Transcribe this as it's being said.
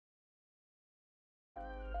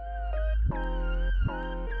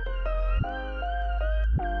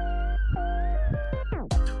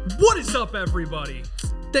What is up, everybody?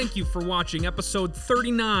 Thank you for watching episode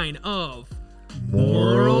 39 of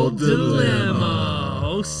Moral Dilemma.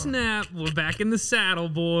 Oh, snap. We're back in the saddle,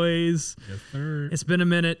 boys. Yes, sir. It's been a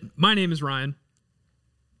minute. My name is Ryan.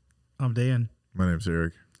 I'm Dan. My name's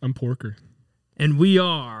Eric. I'm Porker. And we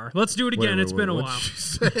are. Let's do it again. It's been a while. What'd you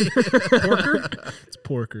say? Porker? It's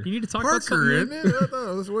Porker. You need to talk about Parker, something.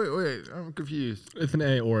 isn't it? Wait. I'm confused. It's an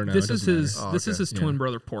A or an O. This is his. matter. Oh, This is okay. his twin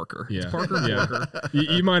brother, Porker. Yeah. It's Parker and Yeah. Porker.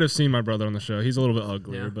 You might have seen my brother on the show. He's a little bit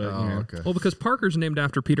uglier, Yeah. but Oh, you know. okay. Well, because Parker's named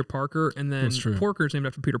after Peter Parker, and then That's true. Porker's named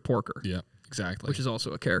after Peter Porker, Yeah, exactly. which is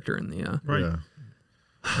also a character in the. Right. Yeah.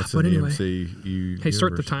 That's But an anyway. EMC. Hey,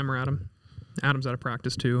 start the timer, Adam. Adam's out of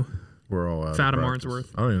practice too. We're all out. Fathom of practice. Arnsworth.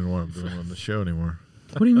 I don't even know what I'm doing on the show anymore.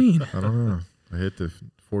 What do you mean? I don't know. I hit the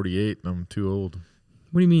 48 and I'm too old.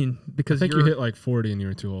 What do you mean? I Because think you're you hit like 40 and you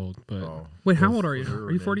were too old. But wait, how old are you?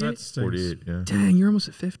 Are you 48? That's 48, yeah. Dang, you're almost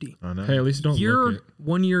at 50. I know. hey, at least don't You're look it.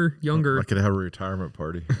 1 year younger. I could have a retirement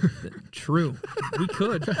party. True, we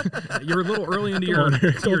could. You're a little early into Come your, on,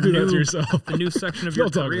 Eric, your don't do new, that to yourself. the new section of your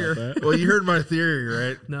Don't talk career. about that. Well, you heard my theory,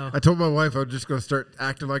 right? No. I told my wife I'm just going to start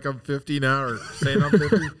acting like I'm 50 now or saying I'm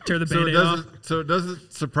 50. Tear the so it Band-Aid off.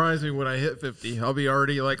 doesn't surprise me when I hit 50. I'll be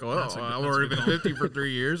already like, oh, That's a good- I've that's a already good been 50 for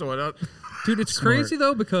 3 years. Why not? Dude, it's crazy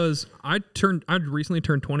though because I'd recently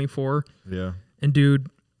turned 24, Yeah. and dude,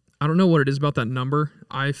 I don't know what it is about that number.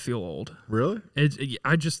 I feel old. Really?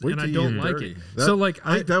 I just Wait and I till you don't hit like 30. it. That- So like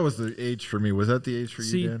I think that was the age for me. Was that the age for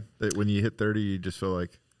See- you, Dan? That when you hit 30, you just feel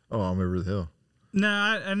like, oh, I'm over the hill. No,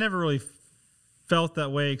 I never really felt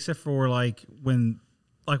that way except for when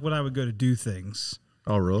I would go to do things.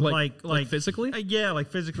 Oh, really? like physically. Yeah, like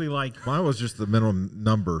physically, like Mine was just the minimum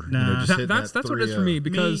number. Nah. just That- hitting that's that what it is for 3, me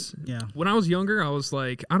because yeah. when I was younger, I was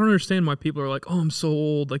like, I don't understand why people are like, oh, I'm so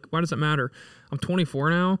old. Like, why does it matter? I'm 24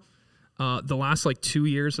 now. The last 2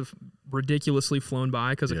 years have ridiculously flown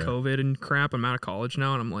by because of Yeah. COVID and crap. I'm out of college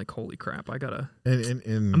now, and I'm like, holy crap, I gotta. And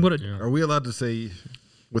I'm gonna. Yeah. Are we allowed to say,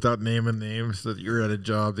 without naming names, that you're at a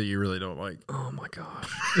job that you really don't like? Oh my gosh.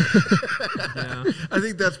 Yeah. I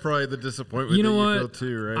think that's probably the disappointment You know that what? you feel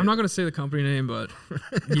too, right? I'm not gonna say the company name, but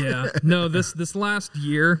yeah. No, this last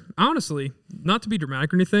year, honestly, not to be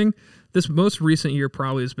dramatic or anything, this most recent year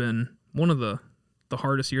probably has been one of the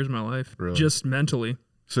hardest years of my life, Really? just mentally.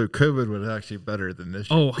 So COVID was actually better than this.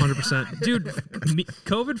 Oh, 100%. Dude,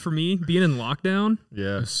 COVID for me, being in lockdown,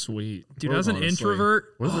 Yeah. That's sweet. dude, Well, as an honestly.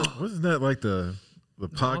 introvert, Wasn't that like the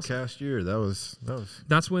awesome. podcast year? That was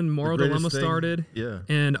that's when Moral the Dilemma greatest thing. started. Yeah.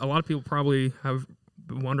 And a lot of people probably have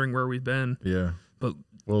been wondering where we've been. Yeah. But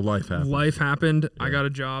Well, life happened. life happened. I Yeah. got a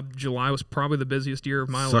job. July was probably the busiest year of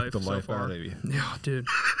my Sucked life the so life far. out of you. Yeah, dude.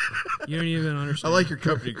 You don't even I understand. like your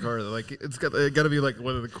company car. Like it got to be like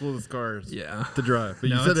one of the coolest cars Yeah. to drive. But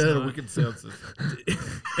No, you said it's it had a not. wicked sound system.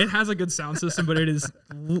 It has a good sound system, but it is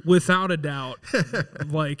without a doubt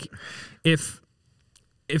like if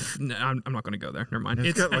no, I'm not going to go there. Never mind.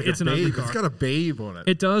 It's got like it's a an ugly babe. car. It's got a babe on it.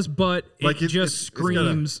 It does, but Like it it's just got a-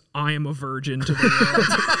 screams, I am a virgin to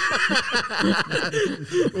the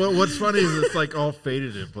world. Well, what's funny is it's like all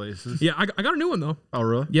faded in places. Yeah, I got a new one, though. Oh,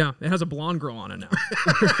 really? Yeah, it has a blonde girl on it now.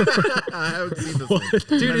 I haven't seen this one.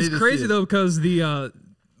 Dude, I it's need to crazy, see it. though, because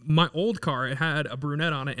my old car, it had a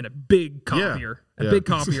brunette on it and a big copier. Yeah. Big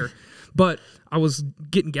copier. But I was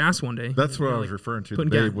getting gas one day. That's what I Like, was referring to. The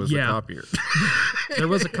putting babe gas- was yeah. the copier. There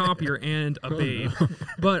was a copier and a babe.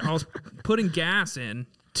 But I was putting gas in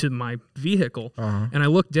to my vehicle, and I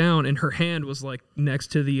looked down, and her hand was like next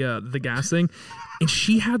to the gas thing, and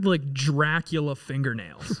she had like Dracula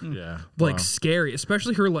fingernails, Yeah. like Wow. scary,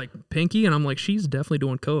 especially her like pinky. And I'm like, she's definitely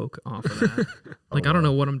doing coke off of that. Like I don't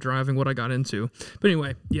know what I'm driving, what I got into, but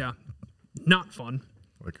anyway, yeah, not fun.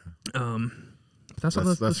 Okay. That's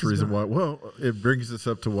That's the reason why. Well, it brings us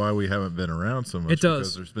up to why we haven't been around so much. It does.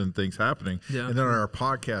 Because there's been things happening. Yeah. And then our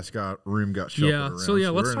podcast room got shuffled Yeah. around. So yeah,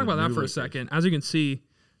 let's we're talk in about that new for a location. second. As you can see,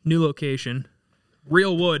 new location,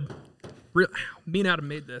 real wood. Me and Adam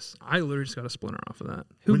made this. I literally just got a splinter off of that.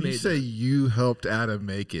 Who When made you say you helped Adam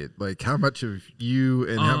make it, like how much of you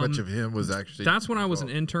and how much of him was actually? That's when I was an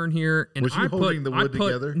intern here, and Was you I holding put the wood I put,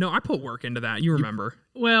 together? No, I put work into that. You remember?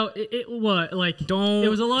 Well, it what like Don't it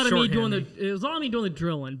was a lot of me shorthand doing me. it was a lot of me doing the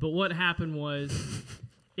drilling, but what happened was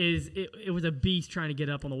it was a beast trying to get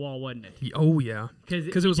up on the wall, wasn't it? Oh yeah,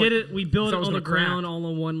 Because it was like, we built thought it it was on the gonna crack. ground all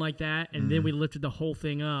in one like that, and then we lifted the whole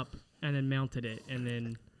thing up and then mounted it, and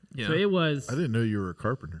then Yeah. so it was. I didn't know you were a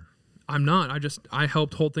carpenter. I'm not. I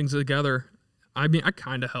helped hold things together. I mean, I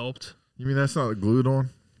kind of helped. You mean that's not glued on?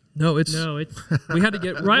 No, it's we had to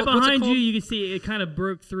get right what's it behind you. called? You can see it kind of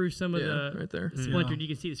broke through some of Yeah, the right there. splintered. You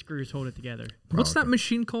can see the screws hold it together. What's that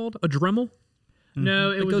machine called? A Dremel?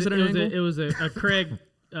 No, it That was goes at an angle? it was a Craig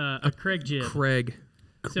a Craig jib. Craig.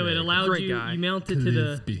 So it allowed Great you. guy. You mount it to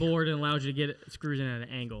the Cliffy. board and allowed you to get it screws in at an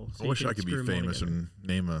angle. So I wish I could be famous and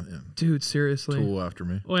name a Dude, seriously. tool after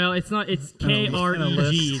me. Well, it's not. It's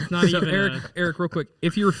KREG. It's not So even. Eric, real quick,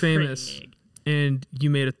 if you were famous Craig. and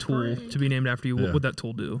you made a tool to be named after you, what Yeah. would that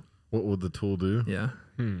tool do? What would the tool do? Yeah.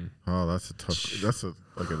 Oh, that's a tough. That's a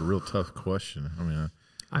real tough question. I mean,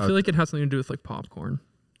 I feel like it has something to do with like popcorn.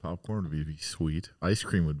 popcorn would be sweet. Ice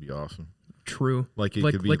cream would be awesome. True. Like it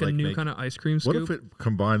like could be like a like new make- kind of ice cream What scoop. if it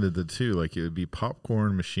combined the two? Like it would be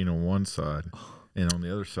popcorn machine on one side, and on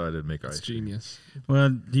the other side it'd make It's ice cream. genius. Well,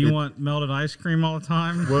 do you want melted ice cream all the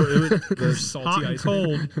time? Well, it would, the, salty Hot and ice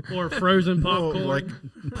cream. cold. or frozen well, popcorn. like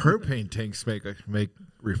propane tanks make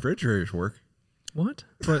refrigerators work. What?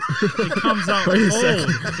 But it comes out Wait a cold.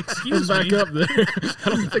 second. Excuse Back me. up there. I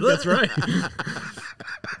don't think that's right.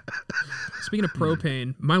 Speaking of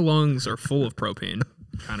propane, my lungs are full of propane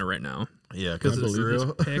kind of right now. Yeah, Because because it's it's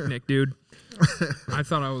this real. picnic, dude. I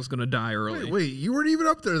thought I was going to die early. Wait, you weren't even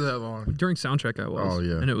up there that long. During sound check, I was. Oh,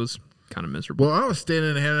 yeah. And it was kind of miserable. Well, I was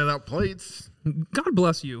standing and handing out plates. God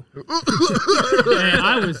bless you. Hey,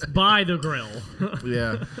 I was by the grill.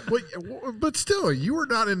 Yeah, Wait, but still, you were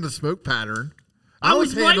not in the smoke pattern. I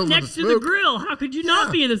was right handling next to the smoke. grill. How could you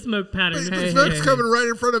not be in the smoke pattern? The Hey, smoke's hey, coming right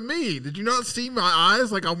in front of me. Did you not see my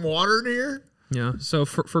eyes like I'm watering here? Yeah. So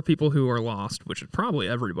for people who are lost, which is probably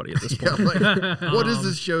everybody at this Yeah, point. like, what is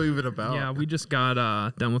this show even about? Yeah, we just got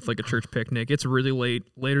done with like a church picnic. It's really late,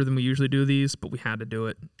 later than we usually do these, but we had to do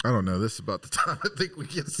it. I don't know. This is about the time I think we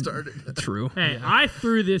get started. True. Hey, I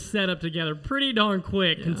threw this setup together pretty darn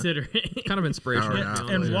quick, considering. Kind of inspirational. All right, to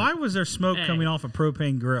be And honest. why was there smoke Hey. coming off a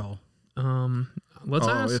propane grill? Let's Oh,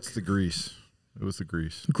 ask. it's the grease. It was the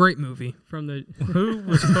grease. Great movie. From the Who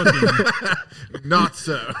was cooking? Not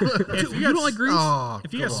so. If You don't like Grease? Oh,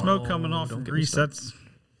 If you got smoke coming off from grease, that's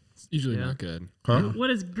It's usually Yeah. not good. huh? what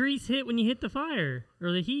does grease hit when you hit the fire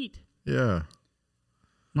or the heat? Yeah.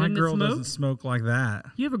 my Doesn't it grill smoke? doesn't smoke like that.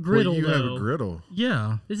 You have a Well, griddle you have though. a griddle.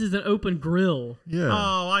 Yeah. This is an open grill. Yeah.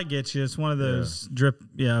 Oh, I get you. It's one of those drip.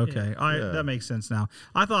 Yeah. Okay. Yeah. That makes sense now.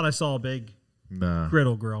 I thought I saw a big Nah.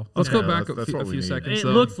 griddle grill. Let's Okay. go back that's a what we few need. seconds. It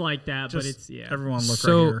though. looks like that, but Just it's everyone look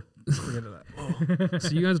So- right here. Forget that.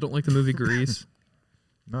 So you guys don't like the movie Grease?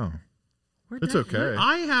 No. Where'd It's that okay. hit?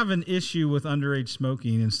 I have an issue with underage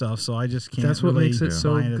smoking and stuff, so I just can't. That's what really makes it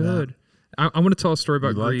so buy into that. good. I want to tell a story You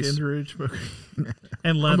about like Grease. underage smoking?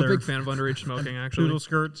 And I'm leather, a big fan of underage smoking, actually. poodle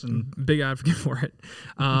skirts, and Big advocate for it.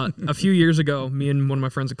 A few years ago, me and one of my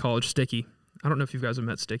friends at college, Sticky. I don't know if you guys have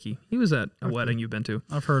met Sticky. He was at a wedding you've been to.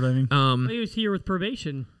 I've heard of him. Oh, he was here with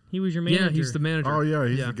probation. He was your manager. Yeah, he's the manager. Oh, yeah.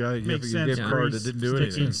 He's Yeah. the guy who gave Makes you a sense. gift card that Grease, didn't do sticky.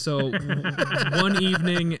 anything. So one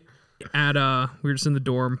evening at we were just in the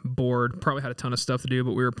dorm, bored, probably had a ton of stuff to do,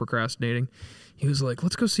 but we were procrastinating. He was like,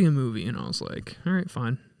 "Let's go see a movie," and I was like, "All right,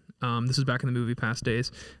 fine." This is back in the movie past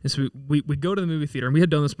days, and so we go to the movie theater, and we had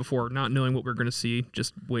done this before, not knowing what we were going to see.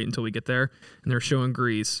 Just wait until we get there, and they're showing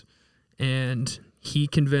Grease, and he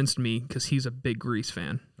convinced me because he's a big Grease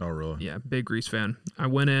fan. Oh, really? Yeah, big Grease fan. I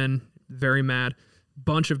went in very mad.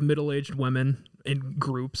 Bunch of middle-aged women in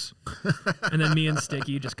groups, and then me and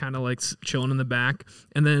Sticky just kind of like chilling in the back.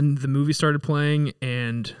 And then the movie started playing,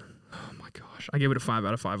 and oh my gosh, I gave it a 5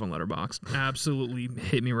 out of 5 on Letterboxd. Absolutely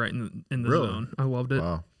hit me right in the Really? zone. I loved it.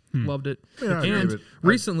 Wow. Loved it. Yeah, I and gave it-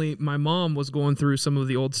 recently, my mom was going through some of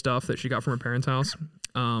the old stuff that she got from her parents' house.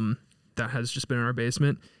 That has just been in our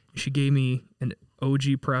basement. She gave me an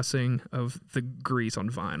OG pressing of the Grease on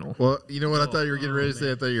vinyl. Well, you know what? I thought you were getting ready to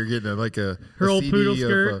say. I thought you were getting Her a old CD poodle of,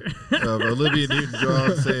 skirt. Of Olivia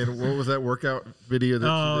Newton-John saying, what was that workout video that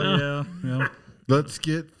she did? Oh yeah. Let's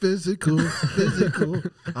get physical, physical.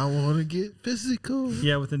 I want to get physical.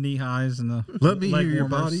 Yeah, with the knee highs and the Let me leg hear your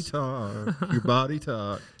warmers. body talk. Your body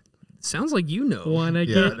talk. Sounds like you know. Wanna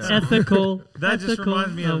Yeah, get I know. ethical. That just ethical,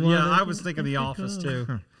 reminds me of. wanna Yeah, I get was thinking The ethical. Office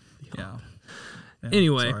too. Yeah. Yeah,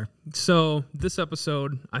 Anyway, sorry. so this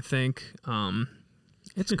episode, I think,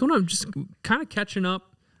 it's going to just kind of catching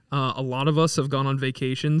up. A lot of us have gone on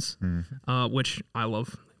vacations, which I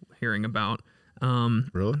love hearing about.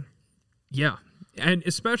 Really? Yeah. And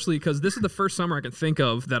especially because this is the first summer I can think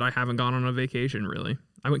of that I haven't gone on a vacation, really.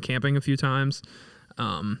 I went camping a few times.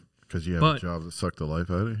 Because you have But- a job that sucked the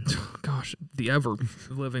life out of you? Gosh, the ever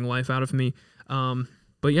living life out of me.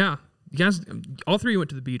 But yeah, you guys, all three went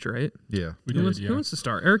to the beach, right? Yeah. We Who did, wants, yeah. who wants to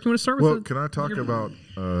start? Eric, you want to start with Well, the... can I talk about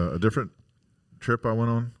a different trip I went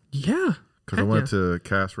on? Yeah. Because I went to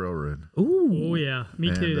Cass Railroad. Ooh. Oh yeah,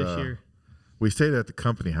 me too And, this year. We stayed at the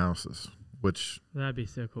company houses, which That'd be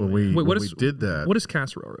so cool. when we Wait, when we did that, What is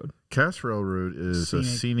Cass Railroad? Cass Railroad is a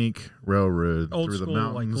Scenic. scenic railroad Old through school the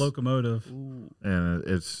mountains, like locomotive. and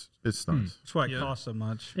it's nice. That's why it Yeah. costs so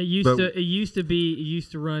much. It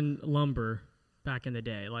used to run lumber back in the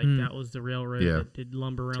day. Like that was the railroad that did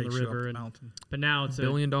lumber around Takes the you up river. the And, mountain. but now it's $1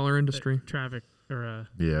 billion industry. traffic or a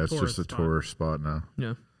Yeah, it's tourist just a spot. tourist spot now.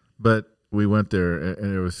 Yeah. But we went there,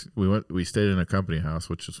 and we stayed in a company house,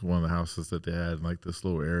 which is one of the houses that they had in like this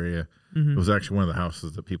little area. It was actually one of the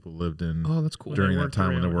houses that people lived in Oh, that's cool. during they that worked the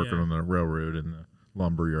time when they're rail- working yeah. on the railroad and the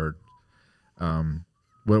lumber yard.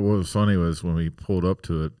 What was funny was when we pulled up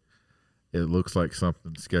to it, it looks like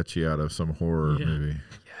something sketchy out of some horror Yeah. movie.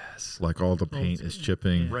 Yes. Like all the paint is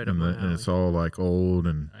chipping, Right and, up my and it's all like old,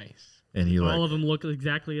 and Nice. he All like of them look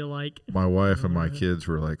exactly alike. my wife and my kids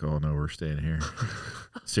were like, "Oh no, we're staying here."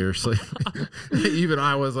 Seriously, even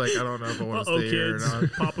I was like, "I don't know if I want to stay here or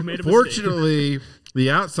not." Papa made a mistake. Fortunately, the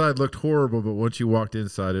outside looked horrible, but once you walked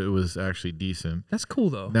inside, it was actually decent. That's cool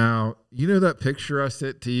though. Now, you know that picture I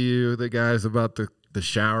sent to you, the guys about the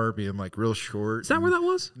shower being like real short? Is that where that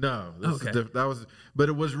was? No. This is Okay. that was, but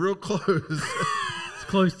it was real close It's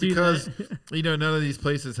close to because, that. none of these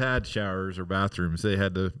places had showers or bathrooms. They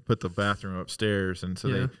had to put the bathroom upstairs. And so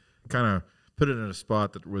Yeah. they kind of put it in a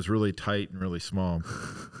spot that was really tight and really small.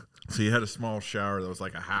 So you had a small shower that was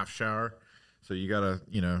like a half shower. So you got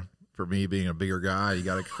to, for me being a bigger guy, you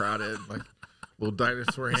got to crowd in like little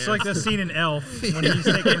dinosaur hands. It's like that scene in Elf when he's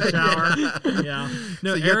taking a shower. Yeah.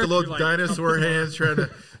 No, so you got the little dinosaur hands trying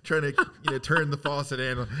to turn the faucet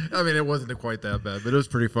handle. I mean, it wasn't quite that bad, but it was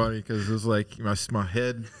pretty funny because it was like my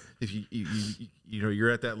head. If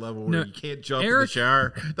you're at that level where No, you can't jump in Eric- the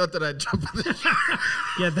shower. Not that I jump in the shower.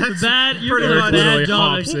 Yeah, that's You're pretty doing a much bad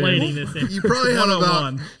job hops in. explaining this. Thing. You probably had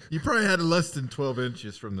 101. you probably had less than 12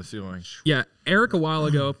 inches from the ceiling. Yeah, Eric a while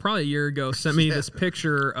ago, probably a year ago, sent me this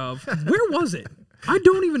picture of where was it? I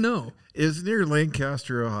don't even know. It was near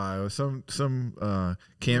Lancaster, Ohio, some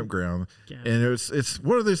campground, and it's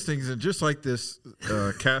one of those things. And just like this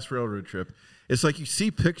Cass Railroad trip, it's like you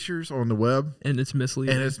see pictures on the web, And it's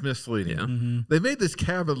misleading. and it's misleading. Yeah. They made this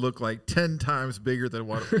cabin look like 10 times bigger than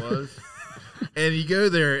what it was. And you go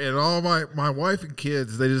there, and all my wife and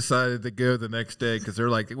kids, they decided to go the next day because they're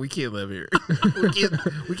like, we can't live here.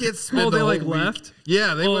 we can't spend Oh, the they, whole like, week." left?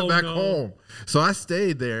 Yeah, they went Oh, back no. home. So I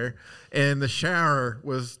stayed there, and the shower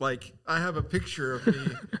was like, I have a picture of me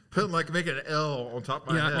making an L on top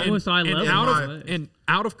of my Yeah, head. Almost eye level. and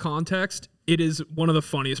out of context, it is one of the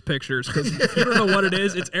funniest pictures because if you don't know what it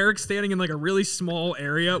is, it's Eric standing in like a really small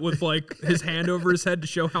area with like his hand over his head to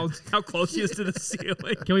show how close he is to the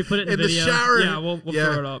ceiling. Can we put it in And the the video? shower, Yeah, we'll throw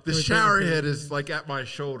it up. The Can we shower take a head is like at my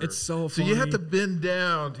shoulder. It's so So you have funny. to bend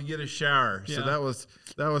down to get a shower. So Yeah. that was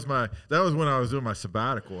when I was doing my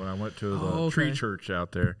sabbatical and I went to the Oh, tree okay. church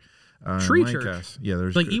out there. In Tree church? Lancaster. Yeah,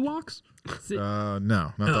 there's Like Ewoks? no,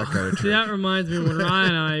 not that kind of See, church. that reminds me when Ryan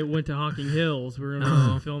and I went to Hocking Hills. We were going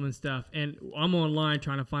to Oh. film and stuff, and I'm online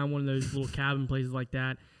trying to find one of those little cabin places like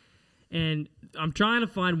that. And I'm trying to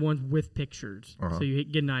find ones with pictures, so you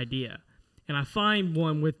get an idea. And I find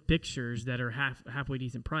one with pictures that are halfway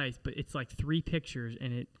decent price, but it's like 3 pictures,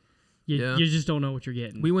 and Yeah. you just don't know what you're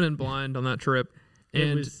getting. We went in blind on that trip. It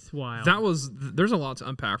And was wild. there's a lot to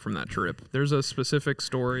unpack from that trip. There's a specific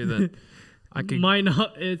story that I could. Might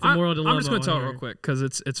not. It's a moral dilemma. I'm just going to tell it here. real quick because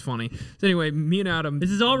it's funny. So anyway, me and Adam. This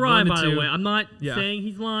is all Ryan, wanted by the to- way. I'm not Yeah. saying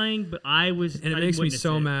he's lying, but I was. And it I makes me witnessed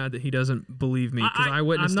so it. mad that he doesn't believe me because I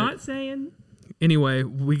witnessed I'm it. not saying. Anyway,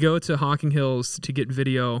 we go to Hocking Hills to get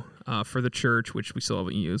video for the church, which we still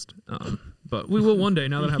haven't used. But we will one day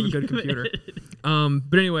now that I have a good computer.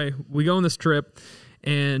 But anyway, we go on this trip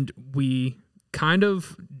and we kind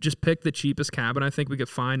of just picked the cheapest cabin I think we could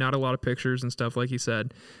find. Not a lot of pictures and stuff, like he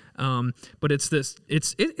said. But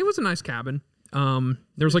it was a nice cabin.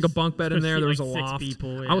 There was like a bunk bed in there. There was a like 6 loft.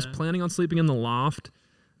 people, I was yeah. planning on sleeping in the loft,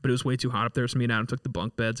 but it was way too hot up there. So me and Adam took the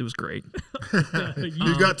bunk beds. It was great.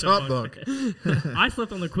 You got top bunk. I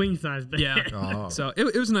slept on the queen size bed. Yeah. Oh. So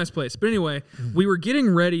it was a nice place. But anyway, we were getting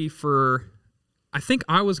ready for, I think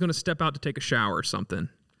I was going to step out to take a shower or something.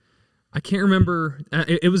 I can't remember.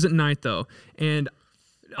 It was at night though. And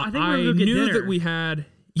I think we were gonna get knew dinner. that we had,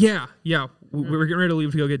 yeah. We were getting ready to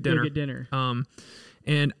leave to go get dinner. Go get dinner.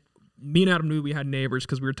 And me and Adam knew we had neighbors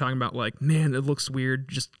because we were talking about like, man, it looks weird.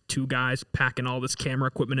 Just 2 guys packing all this camera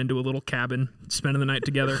equipment into a little cabin, spending the night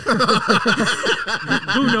together.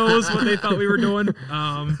 Who knows what they thought we were doing?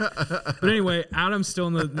 But anyway, Adam's still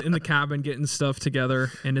in the cabin getting stuff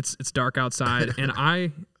together, and it's dark outside. And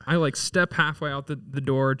I I like step halfway out the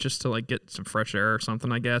door just to like get some fresh air or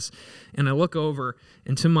something, I guess. And I look over,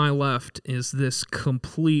 and to my left is this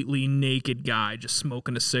completely naked guy just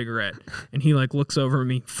smoking a cigarette. And he like looks over at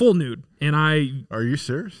me, full nude. And Are you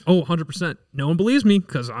serious? 100%. No one believes me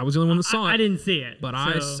because I was the only one that saw it. I didn't see it. But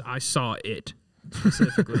I saw it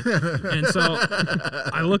specifically. And so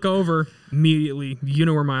I look over immediately. You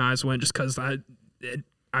know where my eyes went just because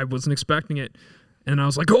I wasn't expecting it. And I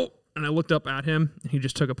was like, oh. And I looked up at him, and he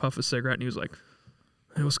just took a puff of cigarette, and he was like,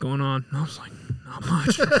 hey, what's going on? And I was like, not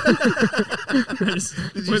much.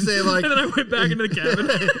 Did you say like... And then I went back into the cabin.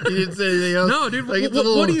 You didn't say anything else? No, dude, like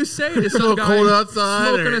what do you say to some guy cold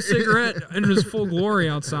outside, smoking a cigarette in his full glory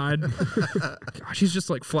outside? Gosh, he's just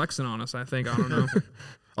like flexing on us, I think. I don't know.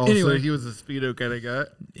 Also, Anyway. he was a Speedo kind of guy.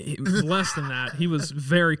 Less than that. He was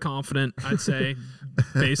very confident, I'd say,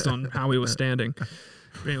 based on how he was standing. But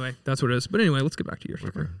anyway, that's what it is. But anyway, let's get back to your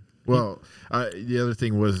story. Well, the other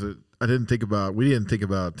thing was that we didn't think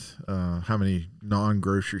about how many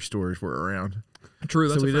non-grocery stores were around. True,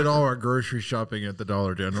 that's so we a did factor. all our grocery shopping at the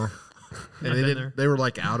Dollar General. And they were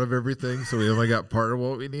like out of everything, so we only got part of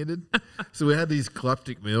what we needed. So we had these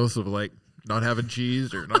kleptic meals of like not having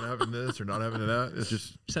cheese or not having this or not having that. It's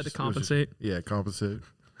just had to compensate. Compensate.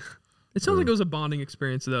 It sounds like it was a bonding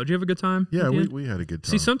experience, though. Did you have a good time? Yeah, at the end? we had a good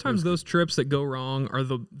time. See, sometimes those trips that go wrong are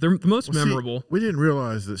they're the most memorable. See, we didn't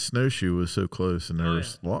realize that Snowshoe was so close, and there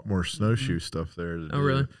was a lot more snowshoe stuff there to do.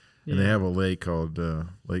 Really? And they have a lake called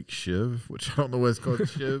Lake Shiv, which I don't know why it's called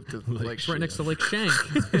Shiv because It's right next to Lake Shank,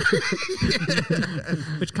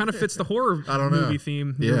 which kind of fits the horror movie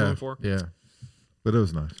theme you're going for. Yeah. But it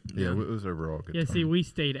was nice. Yeah, it was overall good. Yeah, time. see, we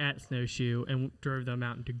stayed at Snowshoe and drove them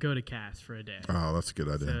out to go to Cass for a day. Oh, that's a good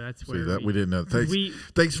idea. So that's see, where that we didn't know.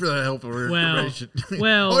 Thanks for that helpful information.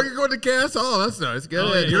 Well, oh, you're going to Cass? Oh, that's nice.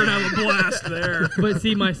 Go ahead. You're gonna have a blast there. But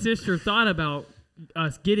see, my sister thought about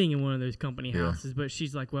us getting in one of those company houses, but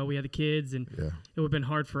she's like, well, we had the kids, and it would have been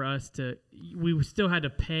hard for us to. We still had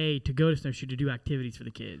to pay to go to Snowshoe to do activities for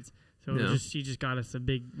the kids. So it was she just got us a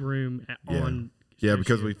big room on. Yeah,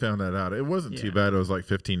 because we found that out. It wasn't too bad. It was like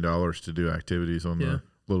 $15 to do activities on the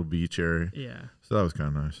little beach area. Yeah. So that was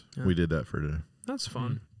kind of nice. Yeah. We did that for a day. That's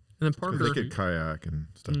fun. And then Parker, they could kayak and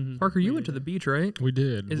stuff. Parker, you went to the beach, right? We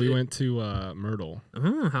did. We went to Myrtle.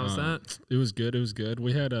 Oh, how's that? It was good. It was good.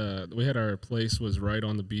 We had our place was right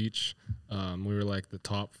on the beach. We were like the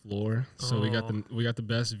top floor, so we got the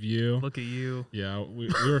best view. Look at you. Yeah, we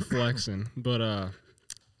were flexing, but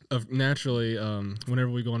naturally, whenever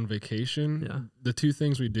we go on vacation, the two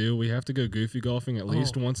things we do, we have to go goofy golfing at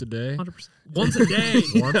least once a day. 100%. Once a day.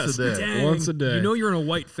 Once a day. Dang. Once a day. You know you're in a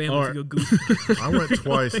white family if you go goofy. I went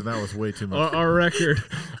twice, and that was way too much. Our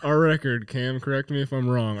record, Cam, correct me if I'm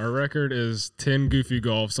wrong. Our record is 10 goofy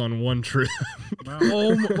golfs on one trip.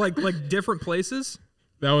 Wow. like different places?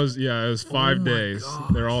 That was it was 5 days.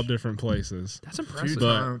 gosh. They're all different places. That's impressive. 2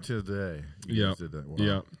 times today. You guys did that. Wow.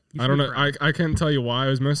 Yeah. You I don't should be know. proud. I couldn't tell you why. It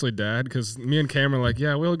was mostly Dad, because me and Cam were like,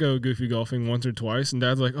 yeah, we'll go goofy golfing once or twice. And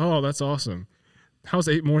Dad's like, oh, that's awesome. How's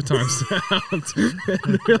 8 more times sound?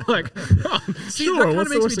 And we're like, oh, See, sure, that kind of what's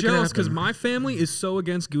the makes worst me that can jealous because happen? my family is so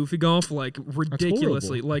against goofy golf, like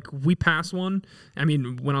ridiculously. horrible. Like we passed one. I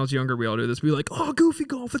mean, when I was younger, we all do this. We were like, oh, goofy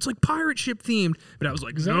golf, it's like pirate ship themed. But I was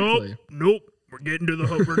like, Exactly. nope. We're getting to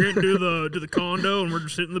the condo and we're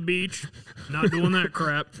just sitting on the beach, not doing that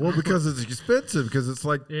crap. Well, because it's expensive, because it's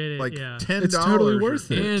like $10. It's totally worth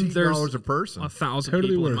it. And there's $15 a person. 1,000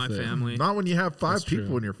 Totally people in my worth it. family. Not when you have 5 That's people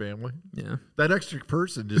true. in your family. Yeah. That extra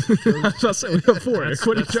person just kills. That's what we have for it.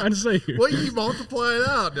 What are you trying to say here? Well, you multiply it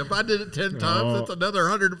out. If I did it 10 times, that's another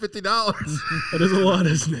 $150. That is a lot,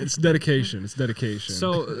 isn't it? It's dedication. It's dedication.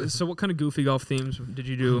 So what kind of goofy golf themes did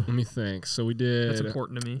you do? Let me think. So we did. That's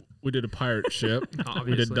important to me. We did a pirate ship. We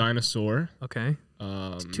Obviously. did dinosaur. Okay.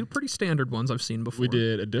 2 pretty standard ones I've seen before. We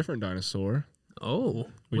did a different dinosaur. Oh.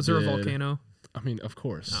 We Was there a did. volcano? I mean, of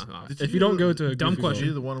course. No. If you don't go to a Dumb goofy question.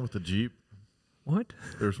 You the one with the Jeep? What?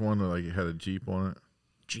 There's one that like had a Jeep on it.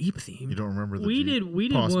 Jeep theme? You don't remember the We Jeep?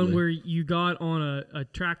 did Possibly. one where you got on a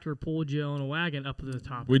tractor, pulled you on a wagon up to the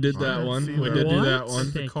top. We did I that didn't one. see We that. did do What? that one.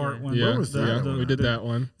 Thank The cart you. one. Yeah, Where was that? we did that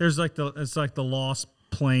one. There's like the Lost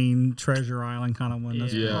Plane Treasure Island kind of one.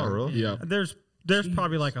 That's Yeah. Oh, really? Yeah. There's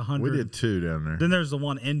probably like 100. We did 2 down there. Then there's the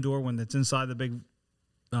one indoor one that's inside the big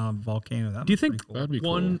volcano. That Do you was think pretty cool.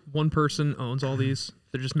 That'd be one person owns all these?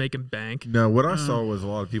 They're just making bank. No, what I saw was a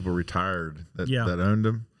lot of people retired that owned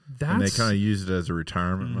them. And they That's kind of used it as a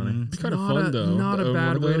retirement money. It's kind of not fun, though. Not to a own one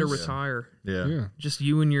bad of way to those. retire. Yeah. Yeah. Just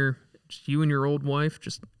you and your old wife.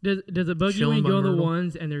 Just Does it bug you when Chilling you go by on the Myrtle?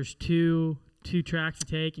 ones and there's 2 two tracks to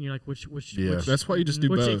take, and you're like, which That's why you just do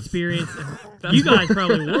which both. experience? You guys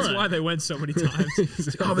probably would. That's why they went so many times. Oh, we Is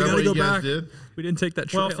that gotta what go you guys back. did? We didn't take that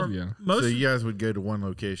trail. Most So you guys would go to one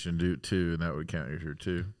location, do 2, and that would count as your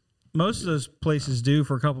 2. most of those places do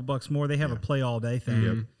for a couple bucks more. They have a play all day thing.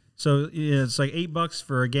 Yep. So it's like $8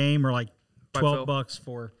 for a game, or like $12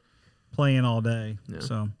 for playing all day. Yeah.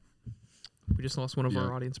 So We just lost one of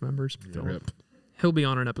our audience members. Phil. Rip. He'll be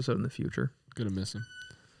on an episode in the future. Gonna miss him.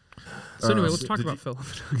 So anyway, let's did talk about Phil.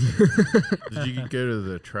 Did you go to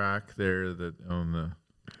the track there that on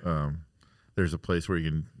the there's a place where you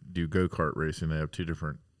can do go-kart racing. They have 2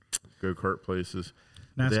 different go-kart places.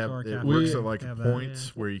 NASCAR. It Cafe, works at like have that.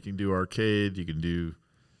 points where you can do arcade, you can do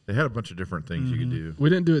they had a bunch of different things you could do. We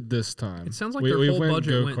didn't do it this time. It sounds like we their whole went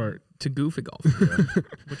budget go-kart. went to Goofy Golf,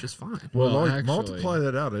 which is fine. Well, like, actually, multiply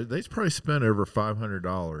that out. They probably spent over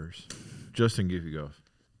 $500 just in Goofy Golf.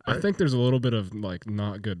 I think there's a little bit of like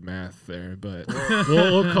not good math there, but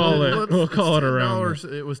we'll call it. We'll call it around.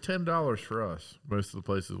 It was $10 for us. Most of the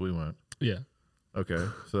places we went. Yeah, Okay,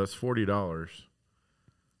 so that's $40.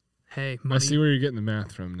 Hey, I see where you're getting the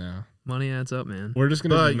math from now. money adds up, man. We're just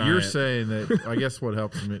gonna. But deny you're it. saying that. I guess what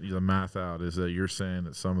helps the math out is that you're saying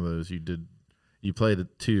that some of those you played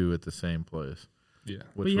at 2 at the same place. Yeah,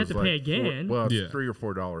 Which But you have was to pay like again. it's Yeah. $3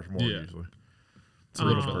 or $4 more Yeah. usually. it's a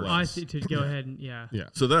little bit I less. see. To go ahead and yeah. Yeah,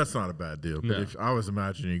 So that's not a bad deal. But No. if I was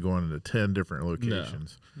imagining you going into 10 different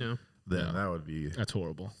locations, No. then No. that would be that's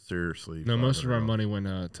horrible. seriously. No, most of our $500. money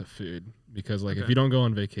went to food because like if Okay. you don't go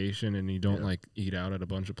on vacation and you don't Yeah. like eat out at a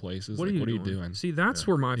bunch of places, What like, are you doing? See, that's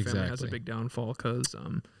where my family has a Exactly. big downfall because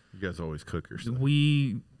You guys always cook your stuff.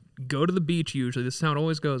 we go to the beach usually. This is how it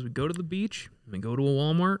always goes. We go to the beach, and we go to a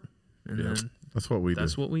Walmart, and Yeah. then That's what we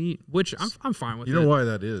that's do. what we eat, which I'm fine with. You know why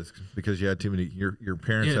that is? Because you had too many. Your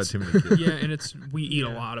parents Yeah, had it's- too many kids. Yeah, and we eat a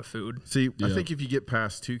lot of food. See, I Yeah. think if you get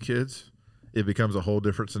past 2 kids, it becomes a whole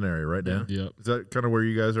different scenario, right, Dan? Yep. Is that kind of where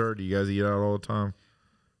you guys are? Do you guys eat out all the time?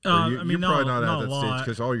 Or I you're mean, probably not not a at that lot. stage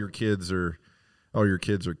because all your kids are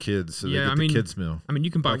kids, so Yeah, they get I mean, the kids meal. I mean,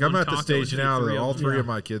 you can buy. Like I'm one at the taco stage and feed now that 3 of all them. 3 of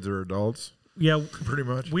my kids are adults, Yeah, pretty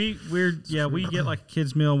much. we get like a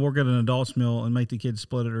kids meal. We'll get an adults meal and make the kids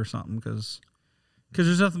split it or something because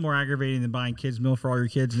there's nothing more aggravating than buying kids meal for all your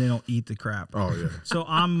kids and they don't eat the crap. Oh yeah. So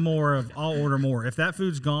I'm more of I'll order more. If that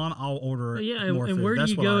food's gone, I'll order Yeah, more and food. where do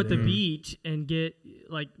That's you what go I at the do. beach and get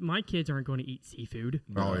like my kids aren't going to eat seafood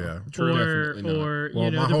Oh yeah. or Definitely not. or Well,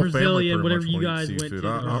 you know my the whole family Brazilian pretty whatever much you won't eat guys went to. seafood. The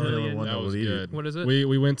I'm the only Brazilian. one That that was would eat good. it. What is it?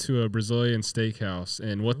 We went to a Brazilian steakhouse,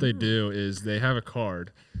 and what they do is they have a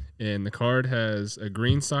card, and the card has a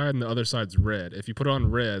green side and the other side's red. If you put it on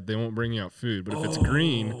red, they won't bring you out food, but if it's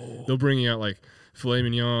green, they'll bring you out like filet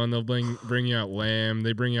mignon. They'll bring you out lamb.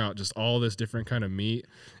 They bring you out just all this different kind of meat,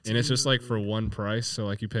 and it's just like for one price. So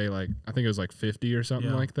like you pay like I think it was like 50 or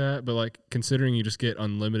something Yeah. like that. But like considering you just get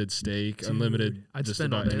unlimited steak, unlimited I'd just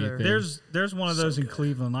spend all about day there. anything. There's one of those in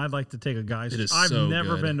Cleveland. I'd like to take a guy's. It is I've so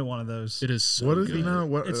never good. been to one of those. It is so What is good. it now?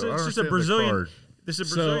 What? It's I don't just a understand the Brazilian. card. This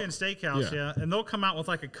is a So- Brazilian steakhouse, yeah. and they'll come out with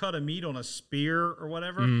like a cut of meat on a spear or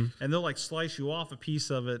whatever, and they'll like slice you off a piece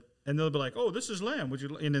of it, and they'll be like, "Oh, this is lamb." Would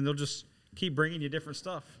you? And then they'll just keep bringing you different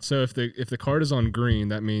stuff. So if the card is on green,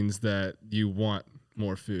 that means that you want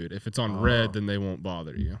more food. If it's on red, then they won't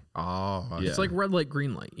bother you. Oh, Yeah. It's like red light,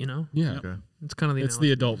 green light. You know, Yeah, okay. it's kind of the. it's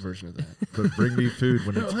the adult version of that. But bring me food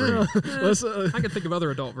when it's green. Let's, I can think of other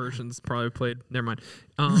adult versions probably played. Never mind.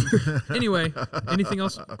 Anyway, anything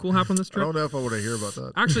else cool happened this I trip? don't know if I want to hear about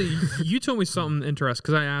that. Actually, you told me something interesting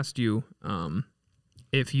because I asked you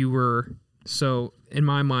if you were. So in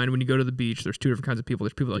my mind, when you go to the beach, there's 2 different kinds of people.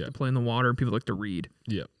 There's people that like to play in the water and people that like to read.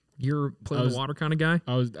 Yep. You're play in the water kind of guy.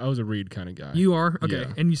 I was a read kind of guy. You are okay,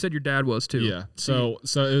 Yeah. and you said your dad was too. Yeah. So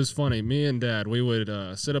it was funny. Me and Dad, we would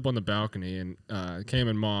sit up on the balcony, and Cam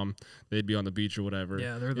and Mom, they'd be on the beach or whatever.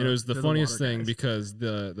 Yeah, they're and the- it was the they're the funniest water thing guys. because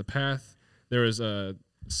the path, there was a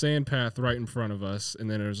sand path right in front of us, and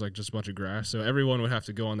then there was like just a bunch of grass. So everyone would have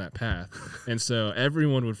to go on that path, and so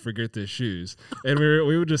everyone would forget their shoes, and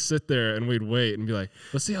we would just sit there and we'd wait and be like,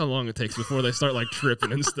 let's see how long it takes before they start like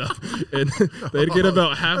tripping and stuff. And they'd get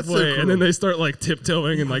about halfway, and then they start like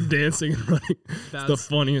tiptoeing and like dancing and running. It's the That's-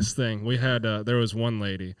 funniest thing. We had there was one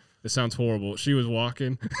lady. It sounds horrible. She was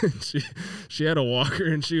walking. she had a walker,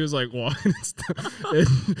 and she was like walking and stuff. And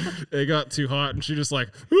it got too hot, and she just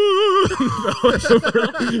like fell over.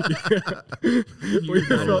 Yeah. We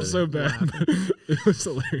felt so bad. It was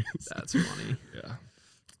hilarious. That's funny. Yeah.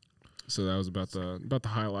 So that was about the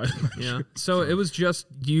highlight. of my Yeah. trip. So it was just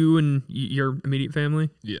you and your immediate family.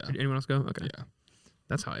 Yeah. Did anyone else go? Okay. Yeah.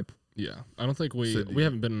 That's hype. Yeah. I don't think we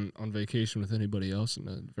haven't been on vacation with anybody else in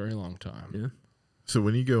a very long time. Yeah. So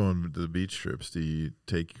when you go on the beach trips, do you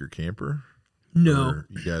take your camper? No. Or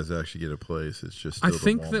you guys actually get a place. It's just. I Still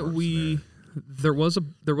think the that Walmart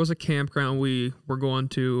scenario. there was a campground we were going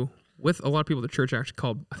to with a lot of people at the church actually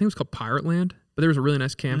called, I think it was called Pirate Land, but there was a really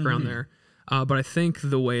nice campground there. But I think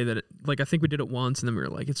the way that I think we did it once and then we were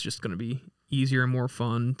like, it's just going to be easier and more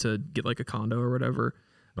fun to get like a condo or whatever.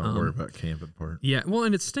 Not worry about camping part. Yeah, well,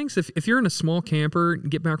 and it stinks if you're in a small camper,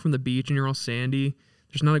 get back from the beach and you're all sandy.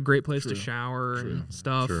 There's not a great place to shower and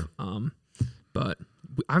stuff. True. But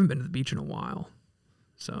I haven't been to the beach in a while,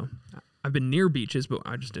 so I've been near beaches, but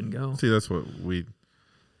I just didn't go. See, that's what we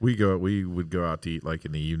would go out to eat like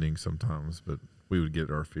in the evening sometimes, but we would get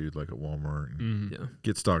our food like at Walmart and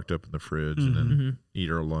get stocked up in the fridge and then eat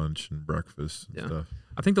our lunch and breakfast and stuff.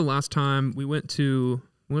 I think the last time we went to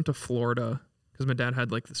Florida because my dad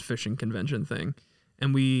had like this fishing convention thing,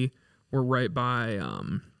 and we were right by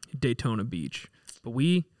Daytona Beach. But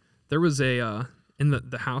there was a in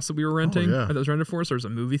the house that we were renting that was rented for us, there was a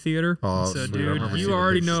movie theater. Oh, so sweet. dude, you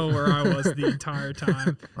already know where I was the entire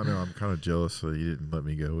time. I know, I'm kind of jealous that you didn't let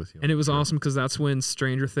me go with you. And it was awesome because that's when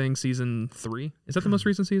Stranger Things season 3, is that the most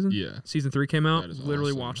recent season? Yeah. Season 3 came out.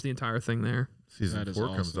 Literally awesome. watched the entire thing there. Season 4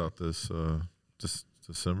 comes out this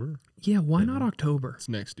December. Yeah, why not October? It's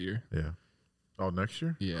next year. Yeah. Oh, next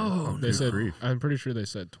year? Yeah. Oh, they said. grief. I'm pretty sure they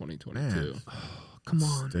said 2022. Man. Come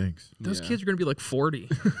on. Stinks. Those Yeah. kids are going to be like 40.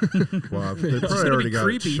 Well, they gonna probably be already got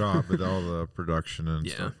creepy. it shot with all the production and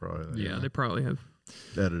Yeah. stuff. Probably. Yeah, they probably have.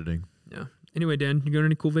 Editing. Yeah. Anyway, Dan, you going on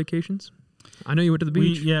any cool vacations? I know you went to the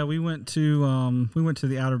beach. We went to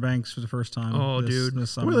the Outer Banks for the first time. Oh, dude.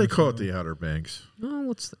 this Why summer, do they call it so- the Outer Banks?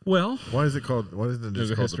 Oh, Well, Why is it called? Why isn't it There's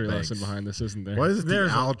just a called history the Banks? lesson behind this, isn't there? Why is it the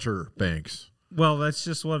There's a- Outer Banks? well, that's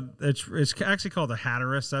just what it's actually called the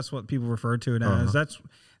Hatteras. That's what people refer to it as.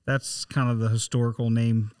 That's kind of the historical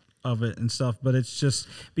name of it and stuff. But it's just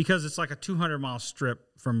because it's like a 200-mile strip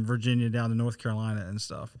from Virginia down to North Carolina and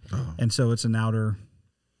stuff, and so it's an outer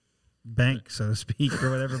bank, so to speak, or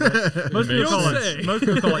whatever. But most people call it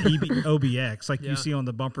OBX, like you see on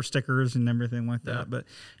the bumper stickers and everything like that. But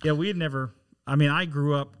yeah, we had never. I mean, I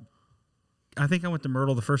grew up. I think I went to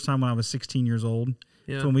Myrtle the first time when I was 16 years old.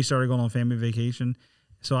 Yeah. That's when we started going on family vacation.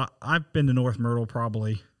 So I've been to North Myrtle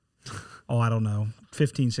probably, I don't know,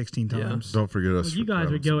 15, 16 times. Don't forget us. Well, you for guys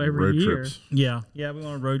would having go some every road year. trips. Yeah, we went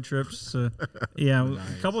on road trips. A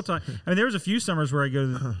couple of times. I mean, there was a few summers where I go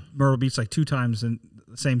to Myrtle Beach like 2 times in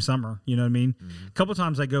the same summer. You know what I mean? A couple of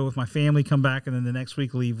times I go with my family, come back, and then the next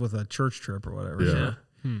week leave with a church trip or whatever. Yeah. So.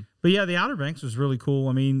 But yeah, the Outer Banks was really cool.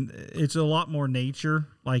 I mean, it's a lot more nature,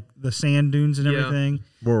 like the sand dunes and everything.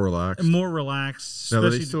 More relaxed. More relaxed. Now, do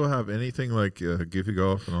they especially- still have anything like Goofy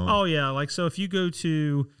Golf and all? Oh yeah, like so if you go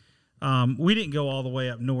to, we didn't go all the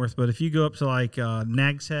way up north, but if you go up to like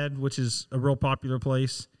Nag's Head, which is a real popular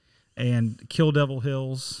place, and Kill Devil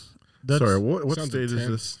Hills. Sorry, what Sounds state is intense.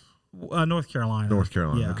 this? North Carolina. North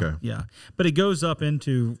Carolina, Yeah, okay. Yeah, but it goes up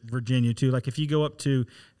into Virginia too. Like if you go up to,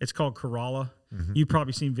 it's called Corolla. You've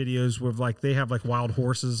probably seen videos where like they have like wild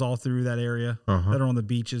horses all through that area that are on the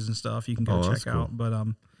beaches and stuff. You can go that's check cool. out.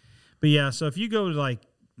 But yeah, so if you go to like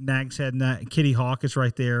Nag's Head and that Kitty Hawk is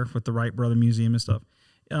right there with the Wright Brother Museum and stuff.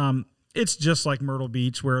 It's just like Myrtle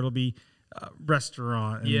Beach where it'll be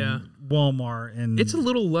restaurant and Walmart and It's a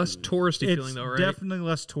little less touristy feeling though, right? definitely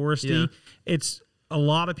less touristy. Yeah. It's a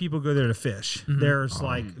lot of people go there to fish. There's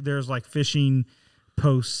like fishing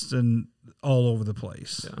posts and all over the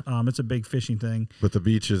place. It's a big fishing thing. But the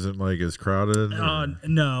beach isn't like as crowded.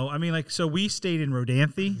 No, I mean like so we stayed in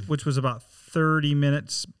Rodanthe, which was about 30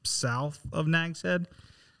 minutes south of Nag's Head,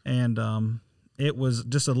 and it was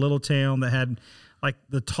just a little town that had like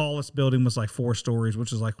the tallest building was like 4 stories,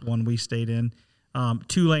 which is like one we stayed in.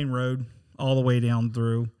 2-lane road all the way down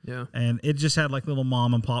through. Yeah. And it just had like little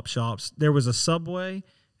mom and pop shops. There was a Subway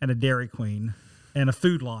and a Dairy Queen and a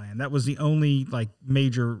Food Lion. That was the only like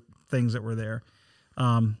major things that were there.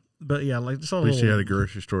 But yeah, like just a At least little, you had a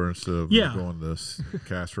grocery store instead of going to this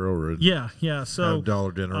Cass Railroad. Yeah. So Have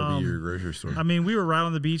Dollar Dinner be your grocery store. I mean, we were right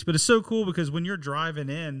on the beach, but it's so cool because when you're driving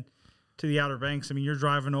in to the Outer Banks, I mean, you're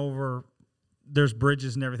driving over, there's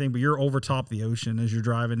bridges and everything, but you're over top the ocean as you're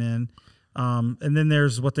driving in. And then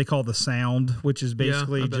there's what they call the Sound, which is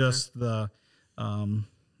basically I've been just the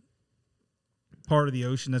part of the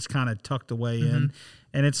ocean that's kind of tucked away in.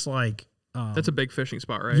 And it's like... That's a big fishing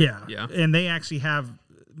spot, right? Yeah. Yeah. And they actually have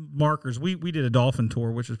markers. We did a dolphin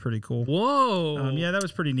tour, which was pretty cool. Whoa. Yeah, that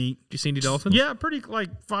was pretty neat. Did you see any dolphins? Yeah, pretty like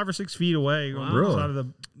 5 or 6 feet away on the Really? side of the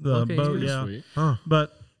Okay, boat. that's Yeah, Sweet.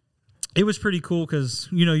 but it was pretty cool because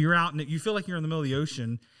you're out and you feel like you're in the middle of the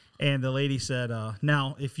ocean. And the lady said,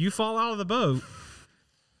 "Now, if you fall out of the boat,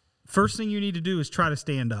 first thing you need to do is try to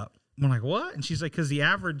stand up." I'm like, "What?" And she's like, "Because the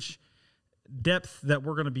average depth that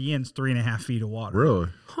we're going to be in is 3.5 feet of water. Really?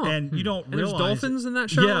 Huh. And you don't And realize there's dolphins in that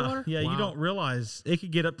shallow water? Yeah, Wow. you don't realize it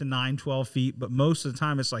could get up to 9-12 feet, but most of the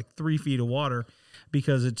time it's like 3 feet of water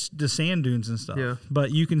because it's the sand dunes and stuff. Yeah.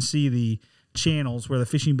 But you can see the channels where the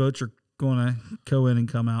fishing boats are going to go in and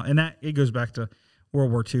come out. And that it goes back to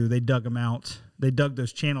World War II. They dug them out. They dug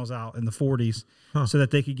those channels out in the 40s so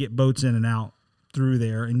that they could get boats in and out through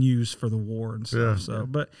there and use for the war and stuff.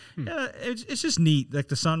 But it's just neat. Like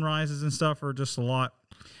the sunrises and stuff are just a lot.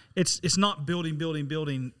 It's not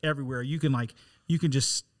building everywhere. You can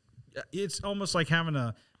just. It's almost like having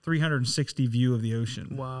a 360 view of the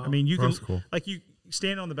ocean. Wow. I mean, you can That's cool. like you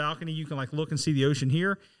stand on the balcony. You can like look and see the ocean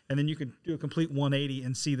here, and then you can do a complete 180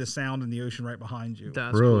 and see the sound in the ocean right behind you.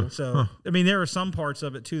 That's Really? cool. So I mean, there are some parts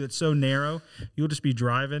of it too that's so narrow. You'll just be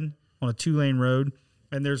driving on a 2-lane road,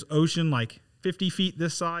 and there's ocean like 50 feet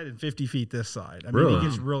this side and 50 feet this side. I mean, Really? it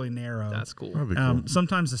gets really narrow. That's cool. That'd be cool.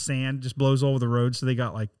 Sometimes the sand just blows over the road, so they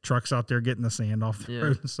got like trucks out there getting the sand off the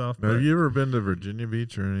road and stuff. Now, have you ever been to Virginia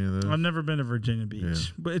Beach or any of those? I've never been to Virginia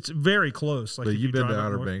Beach, but it's very close. Like But if you've you been drive to up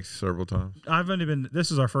Outer north. Banks several times. I've only been.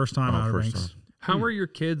 This is our first time Outer first Banks. time. How are your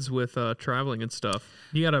kids with traveling and stuff?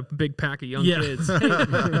 You got a big pack of young Yeah. kids.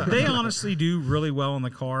 They honestly do really well in the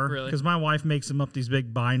car Really? because my wife makes them up these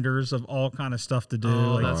big binders of all kind of stuff to do,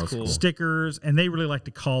 Oh, like that's that's cool. stickers, and they really like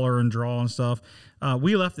to color and draw and stuff.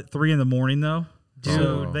 We left at 3 a.m. though,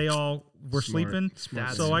 so Dude. they all were Smart. sleeping.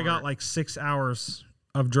 That's So I got smart. like 6 hours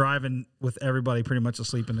of driving with everybody pretty much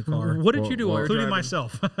asleep in the car, What did you do while you were including driving?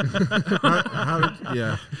 myself.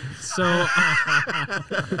 Yeah.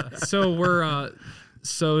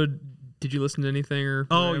 So did you listen to anything or?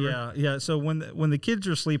 Oh whatever? yeah. So when the kids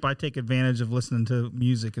are asleep, I take advantage of listening to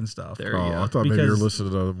music and stuff. There Oh, you go. I thought maybe you were Because-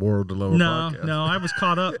 listening to the World to Level podcast. No, I was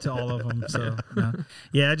caught up to all of them. So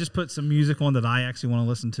yeah, I just put some music on that I actually want to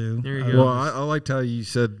listen to. There you go. Well, I liked how you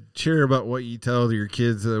said share about what you tell to your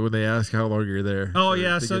kids when they ask how long you're there. Oh to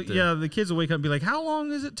yeah, get so there. yeah, the kids will wake up and be like, "How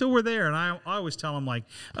long is it till we're there?" And I always tell them like,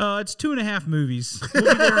 "It's 2.5 movies. We'll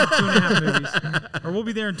be there in 2.5 movies, or we'll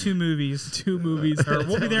be there in 2 movies, 2 movies. or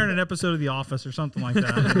we'll be there in an episode of The Office or something like that."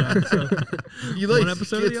 You know, so- You let One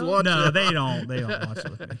episode of kids The watch no, it. they don't. They don't watch it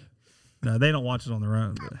with me. No, they don't watch it on their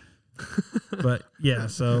own. But yeah,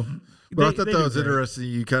 so. Well, I they- thought they that do was great. interesting.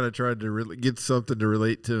 You kind of tried to get something to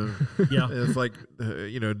relate to. Yeah. It's like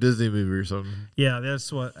a Disney movie or something. Yeah,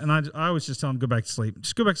 that's what. And I always just tell them, go back to sleep.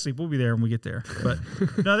 Just go back to sleep. We'll be there when we get there. But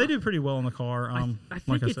no, they do pretty well in the car. I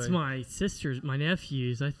think like it's say. my sister's, my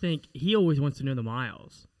nephew's. I think he always wants to know the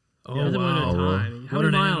miles. Oh, He doesn't want to know wow. time. How What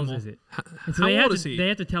many an miles animal. is it? How And so they old have is to, he? They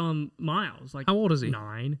have to tell him miles. Like How old is he?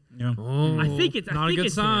 9. Yeah. Oh, I think it's not a good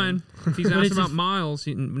it's sign. If he's But asking it's about just- miles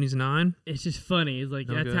when he's 9. It's just funny. It's like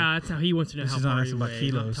No that's good. how he wants to know This how is not far asking he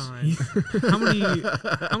about weighs, not kilos.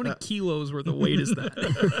 time. How many kilos worth of weight is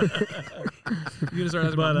that? You're gonna start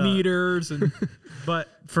asking But, about meters and But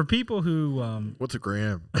for people who What's a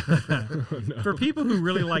gram? for people who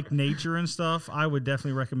really like nature and stuff, I would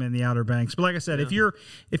definitely recommend the Outer Banks. But like I said, if you're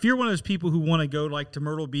one of those people who want to go like to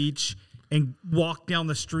Myrtle Beach and walk down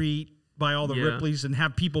the street by all the Yeah. Ripleys and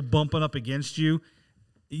have people bumping up against you,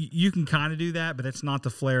 you can kind of do that, but it's not the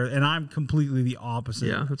flair. And I'm completely the opposite.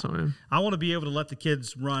 yeah, that's all I am. I want to be able to let the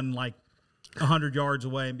kids run like 100 yards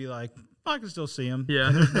away and be like, I can still see them.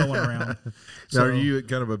 Yeah. There's no one around. Now, are you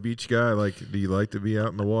kind of a beach guy? Like, do you like to be out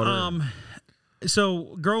in the water?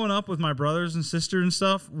 So growing up with my brothers and sisters and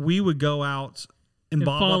stuff, we would go out and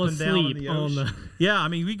bob fall up and down in asleep the on ocean. the- Yeah, I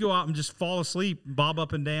mean, we go out and just fall asleep, bob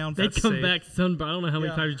up and down. They That's come safe. back sunburned. I don't know how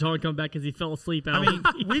many Yeah. times Charlie come back because he fell asleep out. I mean,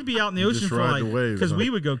 we'd be out in the ocean Just for ride like, the waves, because huh? we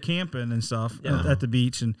would go camping and stuff at the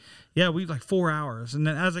beach, and yeah, we'd like 4 hours. And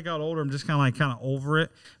then as I got older, I'm just kind of over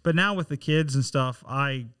it. But now with the kids and stuff,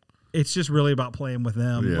 it's just really about playing with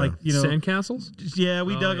them. Yeah. Like Sandcastles. yeah,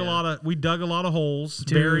 we dug a lot of holes,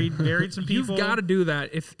 buried some people. You've got to do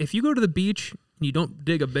that. If you go to the beach and you don't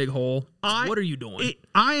dig a big hole, what are you doing?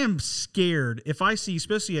 I am scared if I see,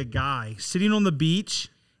 especially a guy sitting on the beach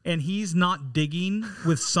and he's not digging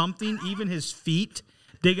with something, even his feet,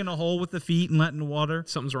 digging a hole with the feet and letting the water.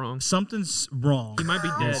 Something's wrong. Something's wrong. He might be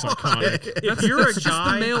dead. If you're a That's just the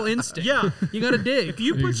guy, male instinct. yeah. You got to dig. If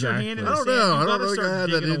you put Exactly. your hand in I the don't sand, know. you I got don't to know. start I had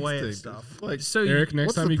digging that away at instinct. stuff. Like, so Eric, next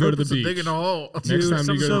what's time the you go to the purpose of beach. digging a hole? Next time you go to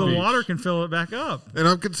So the the beach. water can fill it back up. And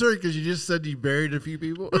I'm concerned because you just said you buried a few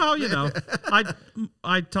people. Well,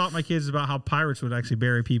 I taught my kids about how pirates would actually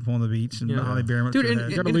bury people on the beach and Yeah. how they bury them up Dude, to their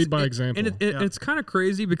and, head. gotta and lead it's- by and example. it's kind of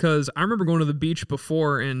crazy because I remember going to the beach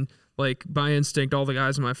before and like by instinct, all the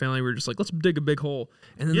guys in my family were just like, let's dig a big hole.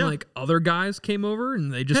 And then like other guys came over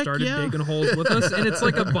and they just started digging holes with us. And it's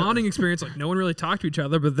like a bonding experience. Like no one really talked to each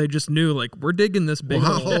other, but they just knew like we're digging this big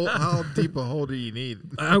hole. How deep a hole do you need?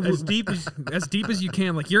 As deep as you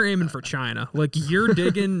can. Like you're aiming for China. Like you're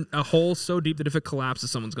digging a hole so deep that if it collapses,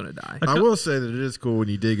 someone's going to die. I will say that it is cool when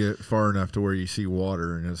you dig it far enough to where you see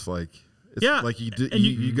water and it's like. Like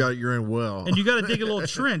you got your own well, and you got to dig a little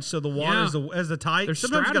trench so the water as the tide.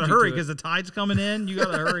 Sometimes you got to hurry because the tide's coming in. You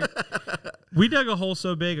got to hurry. We dug a hole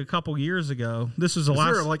so big a couple years ago. This was the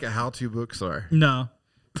last. Is there like a how-to book? Sorry, no.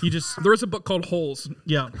 You just there's a book called Holes.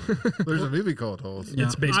 Yeah, there's a movie called Holes. Yeah.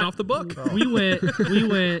 It's based off the book. We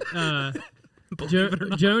went.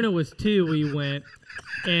 Jonah was 2. We went,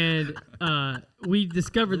 and we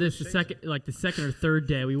discovered this the second or third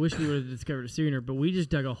day. We wish we would have discovered it sooner, but we just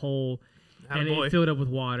dug a hole. And it filled up with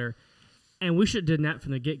water. And we should have done that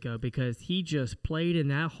from the get-go because he just played in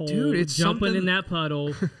that hole, jumping in that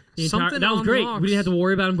puddle. That was great. We didn't have to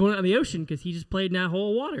worry about him going out in the ocean because he just played in that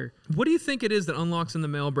hole of water. What do you think it is that unlocks in the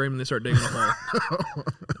male brain when they start digging a hole?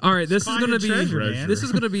 All right, this is going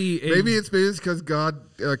to be maybe it's because God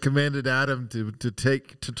commanded Adam to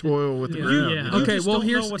toil with the ground. Yeah. Okay, well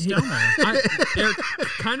here's what's down there. Eric,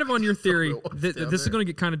 kind of on your theory, this is going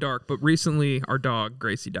to get kind of dark. But recently, our dog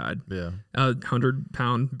Gracie died. Yeah,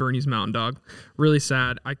 100-pound Bernese Mountain Dog. Really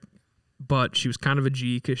sad. But she was kind of a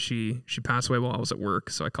G because she passed away while I was at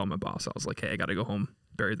work. So I called my boss. I was like, hey, I got to go home,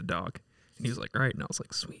 bury the dog. And he was like, all right. And I was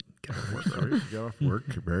like, sweet. Get off work,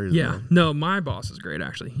 bury the dog. No, my boss is great,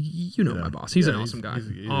 actually. You know my boss. He's an awesome guy.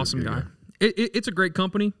 Awesome guy. It's a great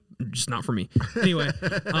company, just not for me. Anyway,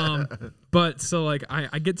 but so like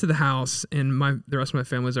I get to the house and the rest of my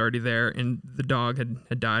family's already there. And the dog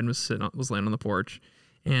had died and was laying on the porch.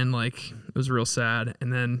 And like, it was real sad.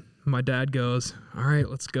 And then my dad goes, all right,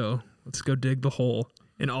 let's go dig the hole.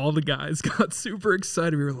 And all the guys got super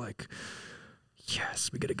excited. We were like,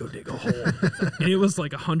 yes, we got to go dig a hole. And it was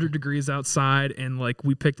like 100 degrees outside. And like,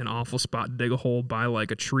 we picked an awful spot to dig a hole by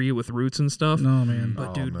like a tree with roots and stuff. No, man.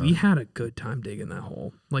 But dude, we had a good time digging that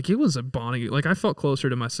hole. Like it was a bonding. Like I felt closer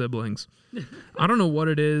to my siblings. I don't know what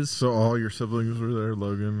it is. So all your siblings were there,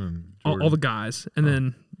 Logan and Jordan? All the guys. And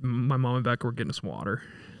then my mom and Becca were getting us water.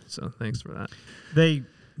 So thanks for that. They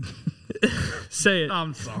say it.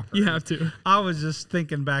 I'm sorry. You have to. I was just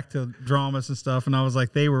thinking back to dramas and stuff, and I was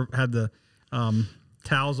like, they had the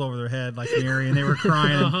towels over their head like Mary, and they were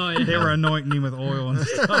crying. And they were anointing me with oil and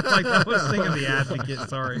stuff. Like I was thinking of The Advocate.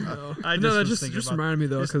 Sorry, that just reminded me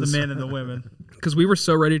though, because the men and the women. Because we were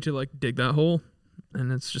so ready to like dig that hole,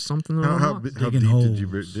 and it's just something that how deep did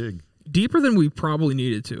you dig? Deeper than we probably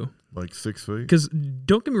needed to. Like 6 feet? Because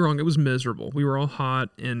don't get me wrong, it was miserable. We were all hot,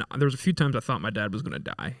 and there was a few times I thought my dad was going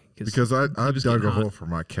to die. Because I dug a hole for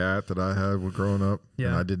my cat that I had when growing up,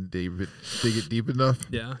 and I didn't dig it deep enough.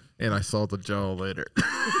 Yeah. And I saw the jaw later.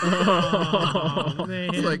 Oh,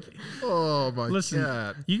 man. It's like, oh, my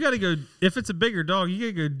cat. You got to go, if it's a bigger dog, you got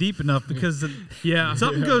to go deep enough because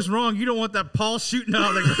something goes wrong. You don't want that paw shooting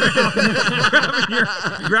out of the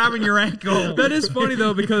ground, grabbing your ankle. That is funny,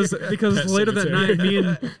 though, because later that night,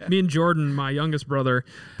 me and Jordan, my youngest brother,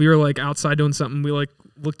 we were like outside doing something. We like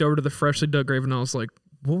looked over to the freshly dug grave, and I was like,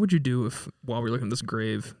 what would you do if while we were looking at this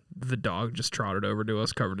grave, the dog just trotted over to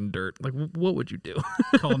us covered in dirt? Like, what would you do?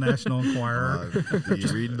 Call National Enquirer.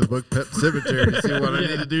 You're reading the book Pet Cemetery to see what I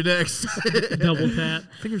need to do next. Double pat.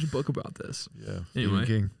 I think there's a book about this. Yeah. Anyway,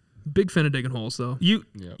 King. Big fan of digging holes, though. You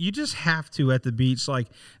just have to at the beach. Like,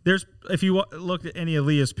 if you looked at any of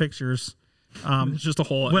Leah's pictures, it's just a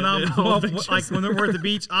hole. When when we're at the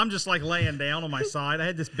beach, I'm just like laying down on my side. I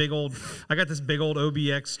got this big old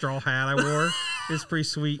OBX straw hat I wore. It's pretty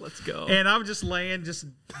sweet. Let's go. And I'm just laying, just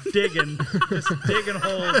digging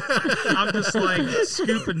holes. I'm just like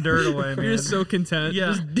scooping dirt away, man. You're just so content.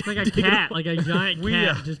 Yeah, just like a cat, like a giant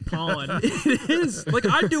cat, just pawing. It is. Like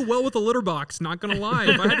I'd do well with a litter box. Not gonna lie.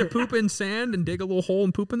 If I had to poop in sand and dig a little hole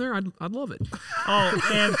and poop in there, I'd love it. Oh,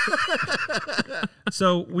 and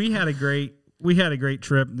so we had a great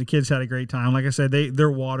trip. The kids had a great time. Like I said,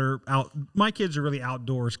 their water out. My kids are really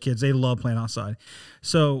outdoors kids. They love playing outside.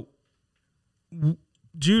 So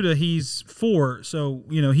Judah, he's 4. So,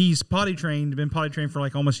 he's been potty trained for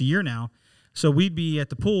like almost a year now. So we'd be at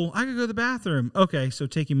the pool. I could go to the bathroom. Okay. So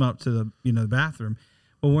take him up to the bathroom.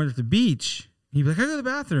 Well, we're at the beach. He'd be like, I go to the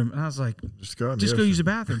bathroom. And I was like, just go use the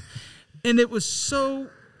bathroom. And it was so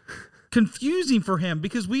confusing for him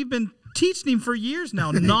because we've been teaching him for years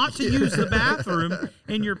now not to use the bathroom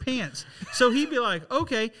in your pants. So he'd be like,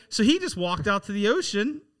 okay. So he just walked out to the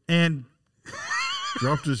ocean and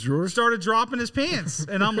Dropped his drawers? Started dropping his pants.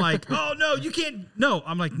 And I'm like, oh, no, you can't. No.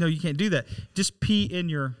 I'm like, no, you can't do that. Just pee in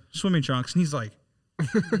your swimming trunks. And he's like,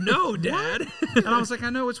 no, Dad. and I was like, I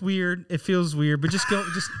know it's weird. It feels weird, but just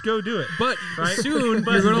go do it. But right? soon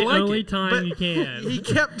But you're going the to like only it. time But you can. He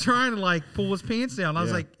kept trying to like pull his pants down. I was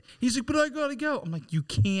Yeah. like, he's like, but I gotta go. I'm like, you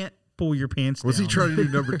can't pull your pants down. Was he trying to do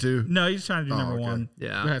number 2? No, he's trying to do number okay. 1.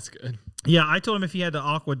 Yeah. That's good. Yeah, I told him if he had to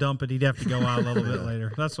aqua dump it, he'd have to go out a little bit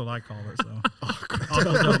later. That's what I call it. So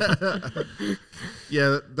aqua dump.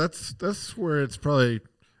 Yeah, that's where it's probably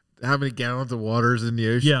how many gallons of water is in the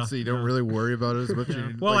ocean, Yeah. so you don't really worry about it as much.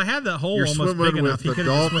 Well, Like, I had that hole you're almost big swimming enough. with He the could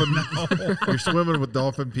have dolphin. swum that hole. You're swimming with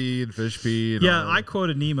dolphin pee and fish pee. And Yeah, all I that.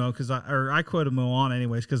 quoted Nemo I quoted Moana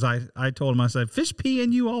anyways because I told him I said fish pee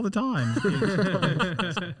in you all the time.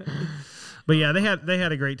 But yeah, they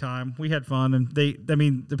had a great time. We had fun, and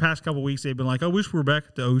the past couple of weeks they've been like, I wish we were back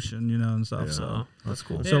at the ocean, and stuff. Yeah. So That's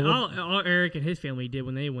cool. So all Eric and his family did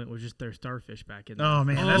when they went was just throw starfish back in there. oh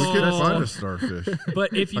man, that's We couldn't Oh. find a starfish.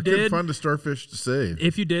 But if you I couldn't did, find a starfish to save.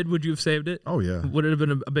 would you have saved it? Oh yeah. Would it have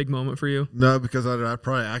been a big moment for you? No, because I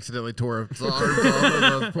probably accidentally tore a arm off as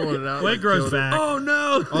I was pulling it out. well, it and grows killed it. back. Oh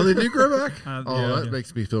no! Oh, they do grow back? Yeah, that yeah.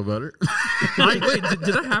 makes me feel better. Wait, did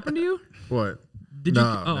that happen to you? What? Did you?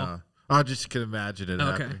 No, Oh, no. I just can imagine it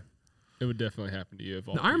okay. happening. It would definitely happen to you. If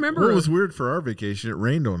all I people- remember. Well, it was weird for our vacation. It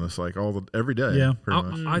rained on us like every day. Yeah. pretty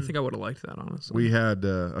much. I think I would have liked that, honestly. We had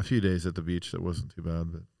a few days at the beach that wasn't too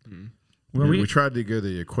bad, but Well, we tried to go to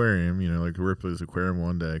the aquarium, like Ripley's aquarium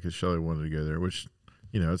one day because Shelley wanted to go there, which,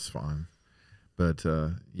 it's fine. But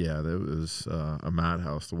yeah, that was a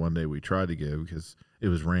madhouse the one day we tried to go because it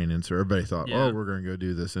was raining. So everybody thought, Yeah. we're going to go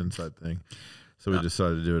do this inside thing. So we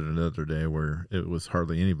decided to do it another day where it was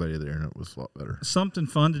hardly anybody there and it was a lot better. something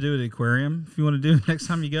fun to do at the aquarium if you want to do next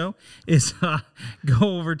time you go is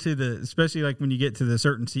go over to especially like when you get to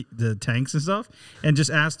the tanks and stuff, and just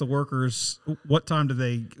ask the workers what time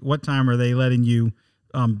are they letting you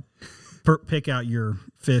pick out your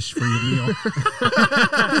fish for your meal.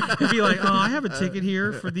 You'd be like, I have a ticket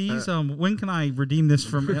here for these. When can I redeem this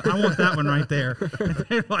from? I want that one right there. And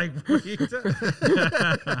they're like,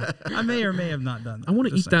 I may or may have not done that. I want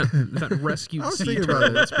to eat Just saying. that rescued I was sea thinking turtle about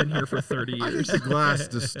it. that's been here for 30 I think years. the glass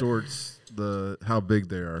distorts how big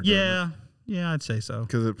they are. Yeah, I'd say so.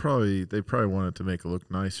 Because they probably want it to make it look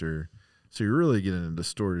nicer. So you're really getting a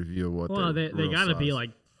distorted view of what Well, their they real got to be size. like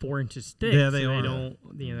 4 inches thick. Yeah, they so are. They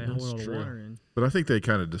don't, they hold all the true. water in. But I think they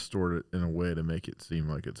kind of distort it in a way to make it seem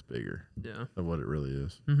like it's bigger Yeah. than what it really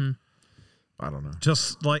is. Mm-hmm. I don't know.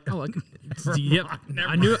 Just like I like it. Yep.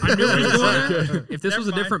 I knew it was going there. If this was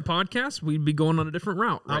a Never different podcast, we'd be going on a different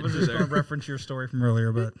route. I Right was through just there. going to reference your story from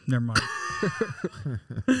earlier, but never mind.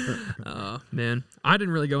 Man, I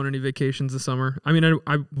didn't really go on any vacations this summer. I mean,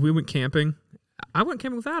 we went camping. I went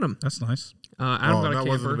camping with Adam. That's nice. Adam got a that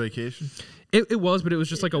wasn't a camper. vacation? It was, but it was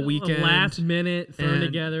just like a weekend. Last minute thrown and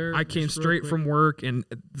together. I came just real straight quick. from work, and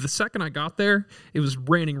the second I got there, it was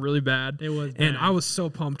raining really bad. It was and bad. I was so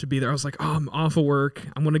pumped to be there. I was like, I'm off of work.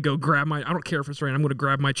 I'm gonna go grab I don't care if it's raining. I'm gonna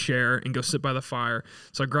grab my chair and go sit by the fire.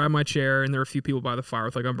 So I grabbed my chair, and there were a few people by the fire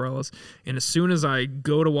with like umbrellas. And as soon as I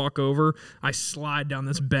go to walk over, I slide down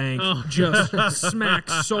this bank, just smack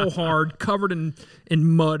so hard, covered in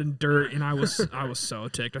mud and dirt, and I was so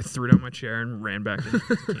ticked. I threw down my chair and ran back.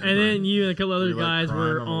 And then you and a couple other you, like, guys crying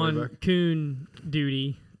were on the way on back? coon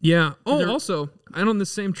duty. Yeah. Oh, There- also, and on the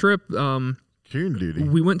same trip, Coon duty.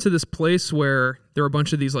 we went to this place where there were a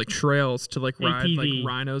bunch of these like trails to like ride like ATV.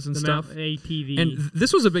 rhinos and The stuff. ATV. And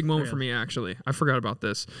this was a big moment for me, actually. I forgot about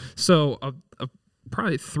this. So,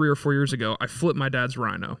 probably 3 or 4 years ago, I flipped my dad's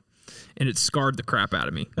rhino, and it scarred the crap out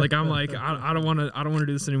of me. Like I'm like, I don't want to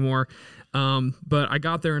do this anymore. But I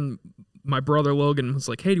got there and my brother Logan was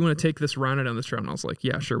like, hey, do you want to take this rhino down this trail? And I was like,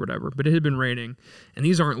 yeah, sure, whatever. But it had been raining, and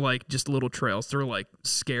these aren't like just little trails. They're like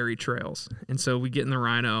scary trails. And so we get in the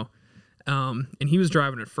rhino, and he was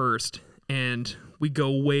driving it first, and we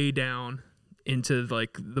go way down into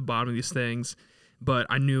like the bottom of these things. But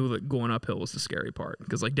I knew that going uphill was the scary part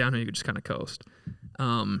because like downhill you could just kind of coast.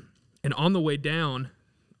 And on the way down,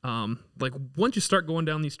 like once you start going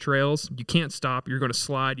down these trails, you can't stop. You're going to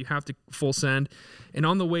slide. You have to full send. And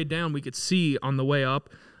on the way down, we could see on the way up,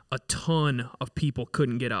 a ton of people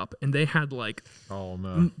couldn't get up, and they had like Oh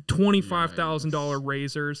no. $25,000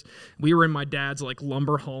 razors. We were in my dad's like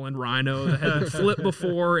lumber hauling rhino that had been flipped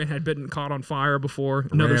before and had been caught on fire before.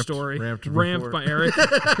 Another Ramped- story. ramped Ramped before. by Eric.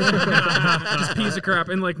 Just piece of crap.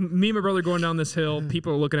 And like me and my brother going down this hill,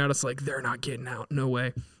 people are looking at us like they're not getting out. No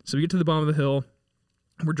way. So we get to the bottom of the hill.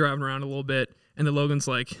 We're driving around a little bit, and then Logan's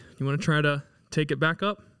like, "You want to try to take it back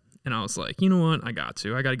up?" And I was like, you know what? I got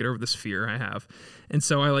to get over this fear I have. And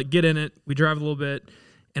so I like get in it. We drive a little bit,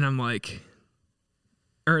 and I'm like,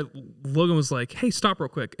 or Logan was like, hey, stop real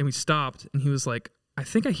quick. And we stopped, and he was like, I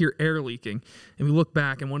think I hear air leaking. And we look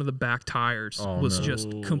back, and one of the back tires was just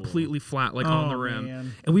completely flat, like on the rim.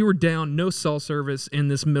 Man. And we were down, no cell service in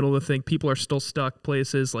this middle of the thing. People are still stuck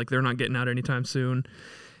places, like they're not getting out anytime soon.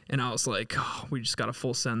 And I was like, oh, we just got to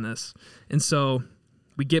full send this. And so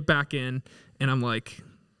we get back in, and I'm like,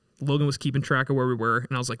 Logan was keeping track of where we were.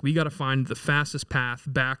 And I was like, we got to find the fastest path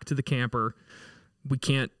back to the camper. We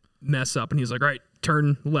can't mess up. And he was like, all right,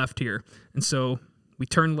 turn left here. And so we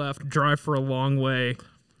turned left, drive for a long way,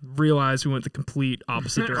 realized we went the complete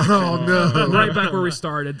opposite direction. Oh, no. Right back where we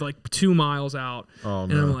started, like 2 miles out. Oh,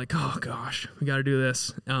 and no. I'm like, oh, gosh, we got to do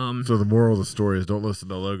this. So the moral of the story is don't listen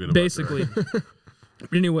to Logan. About Basically.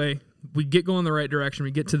 Anyway, we get going the right direction.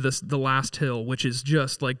 We get to the last hill, which is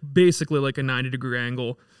just like basically like a 90-degree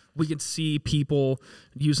angle. We can see people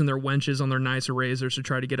using their wenches on their nice razors to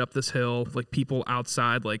try to get up this hill, like people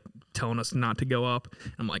outside like telling us not to go up.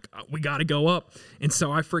 I'm like, oh, we got to go up. And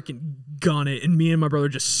so I freaking gun it, and me and my brother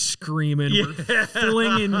just screaming. We're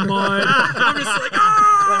filling in mud. I'm just like,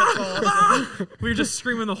 ah! We were just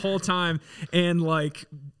screaming the whole time. And like,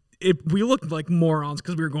 we looked like morons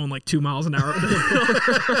because we were going like 2 miles an hour up the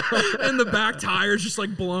hill. And the back tires just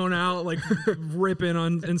like blown out, like ripping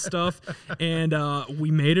on and stuff. And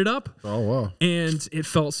we made it up. Oh, wow. And it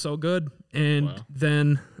felt so good. And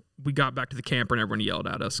then we got back to the camper, and everyone yelled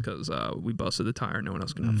at us because we busted the tire. No one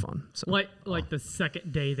else can have fun. So. Like the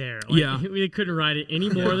second day there. Like, yeah. We couldn't ride it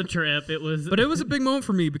anymore of the trip. But it was a big moment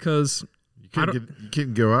for me because You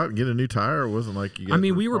couldn't go out and get a new tire? It wasn't like you guys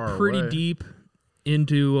we were far pretty away. deep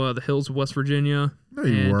into the hills of West Virginia. No,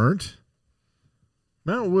 you weren't.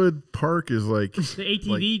 Mount Wood Park is like the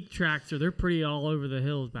ATV tracks they're pretty all over the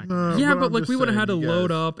hills back No, there. Yeah, but I'm like just we would have had to saying, you load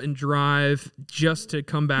guys- up and drive just to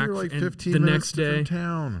come back You're like and 15 the minutes next day. from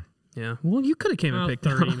town. Yeah. Well, you could have came and picked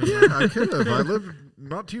 30 up. minutes. Yeah, I could have. I live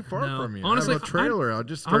not too far No. from you. Honestly, I have a trailer. I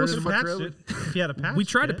just I was started in my Patched trailer. it. If you had a patch, We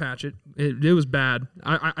tried to patch it. It was bad.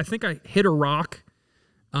 I think I hit a rock.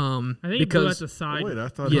 I think because it blew at the side. Oh, wait, I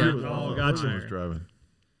thought Yeah. he was, Oh, Logan gotcha. was driving.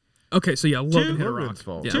 Okay, so yeah, Logan hit a rock. Logan's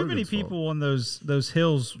fault. Yeah. Too many Logan's fault. people on those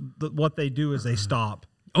hills. What they do is they stop.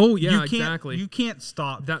 Oh yeah, you can't, exactly. You can't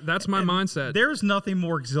stop. That's my mindset. There's nothing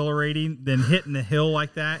more exhilarating than hitting a hill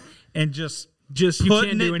like that and just you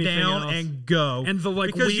putting can't do it anything down else. and go. And the,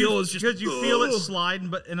 like, Because wheel you, is just- because you feel it Ugh.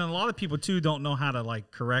 sliding. And a lot of people too don't know how to like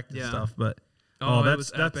correct and Yeah. stuff. But oh,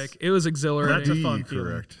 that's it was epic. It was exhilarating. That's a D, fun feeling.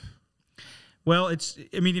 correct. Well,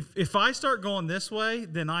 if I start going this way,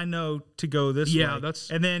 then I know to go this way. Yeah,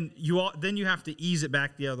 that's- and then you have to ease it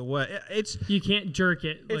back the other way. It's You can't jerk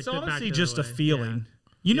it. it's like, honestly back just the a other way. feeling.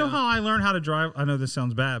 You know how I learned how to drive? I know this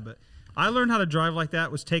sounds bad, but I learned how to drive like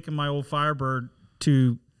that was taking my old Firebird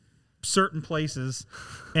to certain places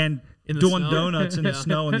and In the doing snow? donuts in the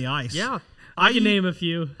snow and the ice. Yeah. I can name a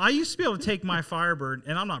few. I used to be able to take my Firebird,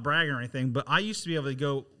 and I'm not bragging or anything, but I used to be able to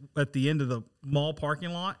go at the end of the mall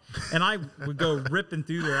parking lot, and I would go ripping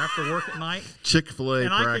through there after work at night. Chick-fil-A And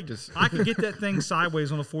practice. I could get that thing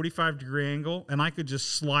sideways on a 45-degree angle, and I could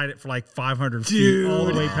just slide it for like 500 Dude. feet all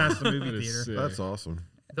the way past the movie That is theater. sick. That's awesome.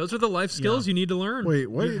 Those are the life skills you need to learn. Wait,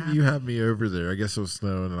 why didn't you have me over there? I guess it was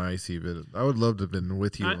snowing and icy, but I would love to have been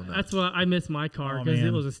with you on that. That's why I miss my car Oh, because it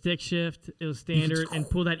man. was a stick shift. It was standard and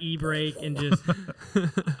pull that e-brake and just.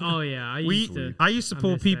 Oh yeah, I used to. I used to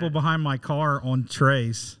pull miss people that. behind my car on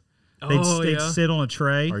trays. They'd yeah. sit on a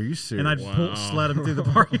tray. Are you And I'd serious? sled them through the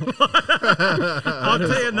parking lot. I'll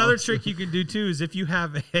tell you another trick you can do too is if you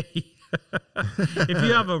have a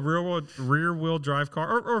rear wheel drive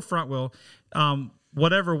car or front wheel,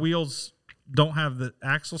 whatever wheels don't have the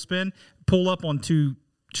axle spin, pull up on two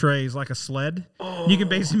trays like a sled. You can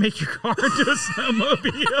basically make your car into a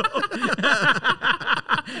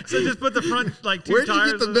snowmobile. So just put the front like two Where'd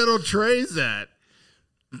tires. you get the middle trays at?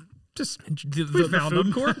 Just The found food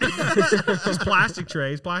them. court? just plastic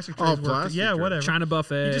trays. Plastic trays. work. plastic Yeah, trays. whatever. China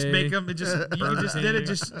buffet. You just make them. It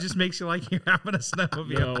just makes you like you're having a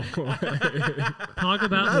snowmobile. Talk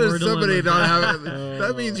about How more does somebody dilemmas. not have it?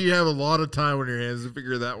 That means you have a lot of time on your hands to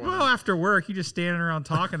figure that one Well, out. after work, you just standing around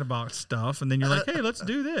talking about stuff, and then you're like, "Hey, let's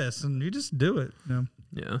do this," and you just do it. You know,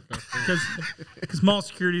 Yeah. because mall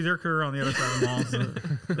security, they're career on the other side of the mall. So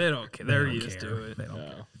They don't care. They're don't used care. to it. they don't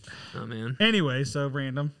care. Oh, man. Anyway, so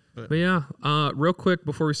random. But yeah, real quick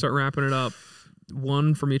before we start wrapping it up,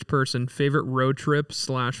 one from each person. Favorite road trip /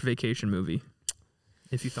 vacation movie?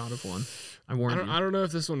 If you thought of one. I warned you. I don't know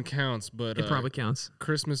if this one counts, but It probably counts.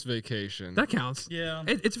 Christmas Vacation. That counts. Yeah.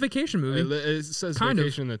 It's a vacation movie. It says Kind of.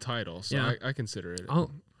 vacation in the title, so Yeah. I consider it.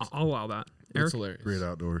 I'll allow that. Eric? It's hilarious. Great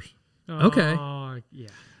Outdoors. Okay. Oh, yeah.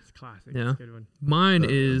 It's classic. Yeah. That's a good one. Mine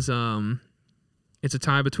is it's a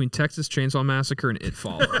tie between Texas Chainsaw Massacre and It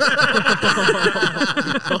Follows.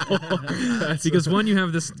 Because one, you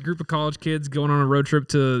have this group of college kids going on a road trip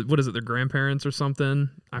to, what is it, their grandparents or something?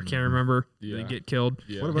 I can't remember. Yeah. They get killed.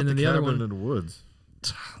 Yeah. What about And then the the other cabin one- in the woods?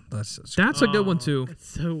 That's a good one too. It's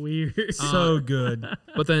so weird. So good.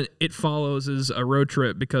 But then It Follows is a road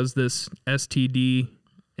trip because this STD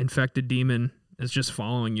infected demon is just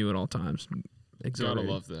following you at all times. Gotta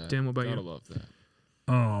love that. Dan, what about Gotta you? love that.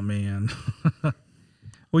 Oh man.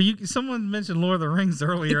 Well, someone mentioned Lord of the Rings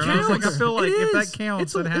earlier, and I was like, I counts. feel like It if is. that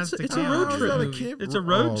counts, it has to it's count. a road Oh, trip is that a movie. camp- It's a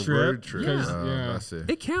road oh, trip. Road trip. Yeah. Yeah. I see.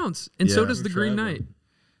 It counts. And so Yeah. does The Green Knight.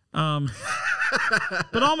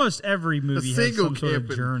 But almost every movie has single some sort of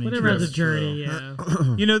camping- journey. Whatever to has a it. journey, yeah.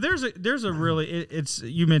 You know, there's a really it's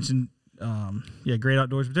you mentioned Great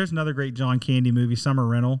Outdoors, but there's another great John Candy movie, Summer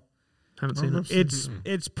Rental. Haven't seen it.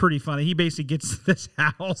 It's pretty funny. He basically gets this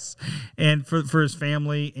house and for his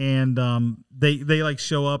family, and they like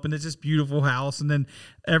show up, and it's this beautiful house, and then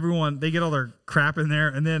they get all their crap in there,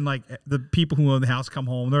 and then like the people who own the house come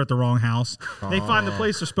home, they're at the wrong house. They find the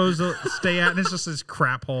place they're supposed to stay at, and it's just this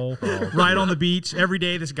crap hole right on the beach. Every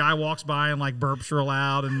day this guy walks by and like burps real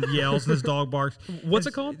loud and yells, and his dog barks. What's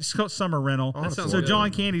it called? It's called Summer Rental. sounds So good.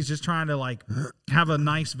 John Candy's just trying to like have a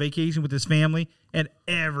nice vacation with his family, and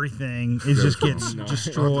everything is just gets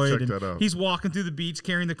destroyed. check And that out. he's walking through the beach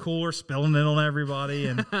carrying the cooler, spilling it on everybody,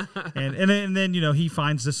 and then he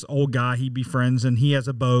finds this old guy he befriends, and he has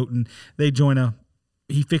a boat, and they join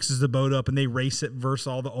he fixes the boat up, and they race it versus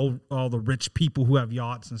all the rich people who have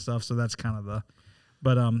yachts and stuff. So that's kind of the.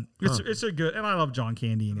 But it's a good, and I love John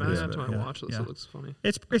Candy. I Anyways, have but to yeah, watch this. yeah. It looks funny.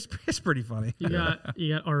 It's pretty funny. You got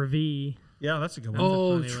RV. Yeah, that's a good one. That's a Oh,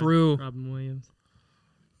 funny one. true. Robin Williams.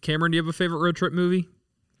 Cameron, do you have a favorite road trip movie?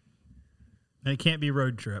 And it can't be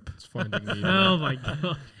Road Trip. It's Finding Nemo. Oh my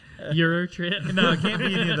god. Euro trip. No, it can't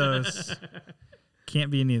be any of those. Can't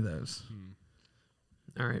be any of those.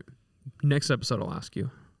 All right. Next episode, I'll ask you,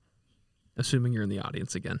 assuming you're in the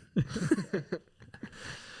audience again.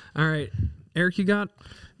 All right. Eric, you got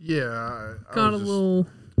Yeah, I a was just- little.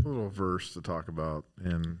 verse to talk about,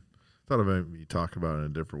 and thought of maybe talk about it in a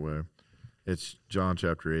different way. It's John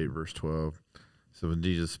chapter 8, verse 12. So when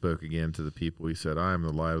Jesus spoke again to the people, he said, I am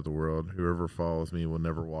the light of the world. Whoever follows me will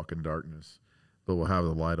never walk in darkness, but will have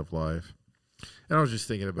the light of life. And I was just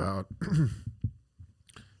thinking about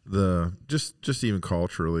just even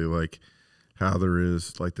culturally, like how there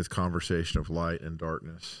is like this conversation of light and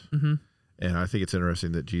darkness. Mm-hmm. And I think it's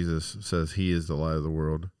interesting that Jesus says he is the light of the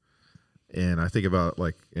world. And I think about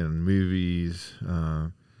like in movies,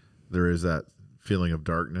 there is that feeling of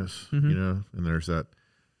darkness, Mm-hmm. you know, and there's that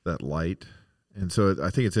light. And so I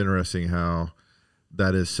think it's interesting how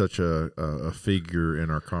that is such a figure in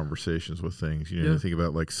our conversations with things. You know, Yeah. you think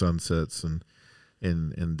about like sunsets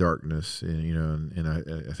and darkness, and you know, and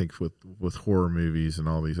I think with horror movies and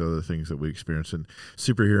all these other things that we experience in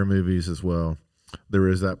superhero movies as well, there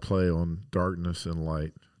is that play on darkness and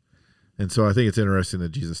light. And so I think it's interesting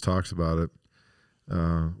that Jesus talks about it.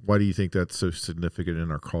 Why do you think that's so significant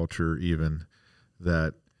in our culture, even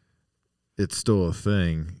that it's still a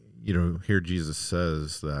thing? You know, here Jesus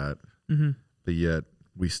says that, Mm-hmm. but yet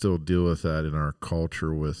we still deal with that in our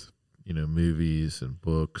culture with, you know, movies and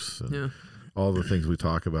books and Yeah. all the things we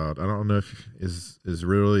talk about. I don't know if is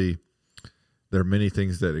really, there are many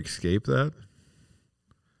things that escape that.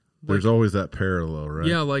 There's always that parallel, right?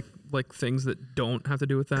 Yeah, like things that don't have to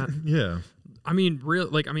do with that. Yeah. I mean,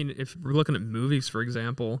 if we're looking at movies, for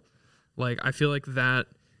example, like I feel like that,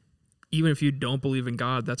 even if you don't believe in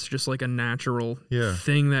God, that's just like a natural Yeah.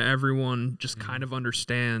 thing that everyone just kind of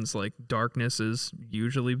understands. Like darkness is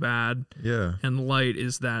usually bad, Yeah. and light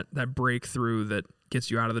is that breakthrough that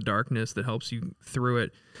gets you out of the darkness, that helps you through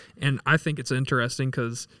it. And I think it's interesting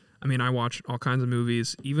because, I mean, I watch all kinds of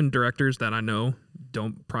movies, even directors that I know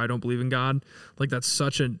probably don't believe in God. Like that's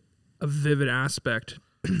such a vivid aspect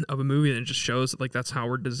of a movie, and it just shows that like that's how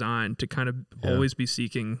we're designed to kind of always be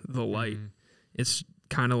seeking the light. It's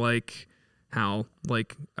kind of like how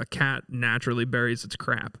like a cat naturally buries its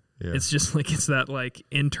crap. Yeah. It's just like it's that like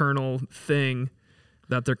internal thing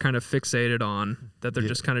that they're kind of fixated on, that they're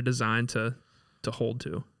just kind of designed to hold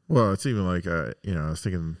to. Well, it's even like, I was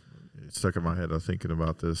thinking, it stuck in my head. I was thinking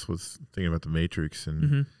about this, was thinking about the Matrix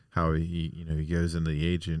and how he goes into the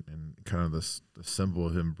agent, and kind of the symbol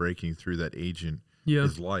of him breaking through that agent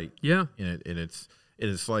is light. Yeah. And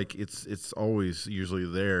it's like, it's always usually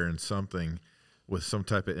there in something, with some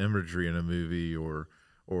type of imagery in a movie or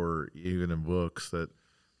even in books, that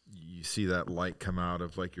you see that light come out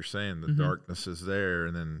of, like you're saying, the darkness is there,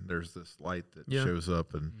 and then there's this light that shows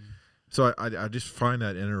up, and so I just find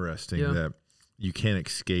that interesting that you can't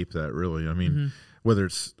escape that, really. I mean, whether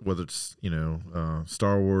it's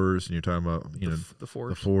Star Wars, and you're talking about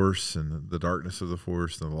the Force and the darkness of the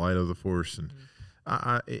Force and the light of the Force, and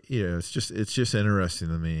it's just interesting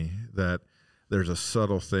to me that there's a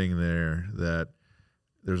subtle thing there, that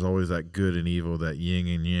there's always that good and evil, that yin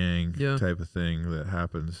and yang type of thing that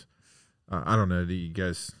happens. I don't know. Do you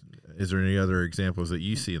guys? Is there any other examples that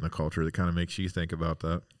you see in the culture that kind of makes you think about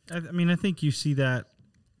that? I mean, I think you see that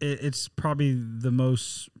it's probably the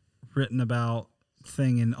most written about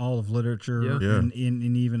thing in all of literature and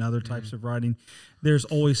in even other types of writing. There's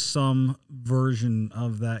always some version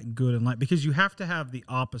of that good and light, because you have to have the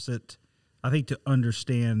opposite, I think, to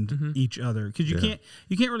understand each other, because you can't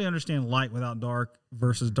really understand light without dark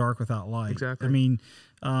versus dark without light. Exactly. I mean,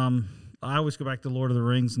 I always go back to Lord of the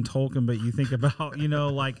Rings and Tolkien, but you think about,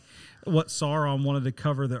 like what Sauron wanted to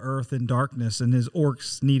cover the earth in darkness, and his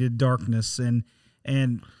orcs needed darkness, and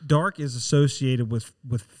dark is associated with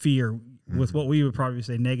fear, with what we would probably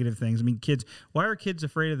say negative things. I mean, kids, why are kids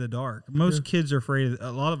afraid of the dark? Most kids are afraid of,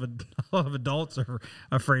 a lot of adults are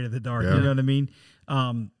afraid of the dark. You know what I mean?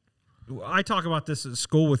 I talk about this at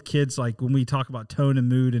school with kids, like when we talk about tone and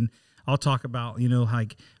mood, and I'll talk about,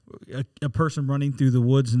 like a person running through the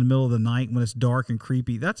woods in the middle of the night when it's dark and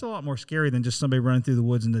creepy. That's a lot more scary than just somebody running through the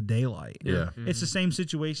woods in the daylight. Yeah. It's the same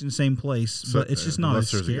situation, same place, but it's just not as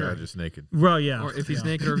scary. Unless there's a guy just naked. Well, yeah. Or if he's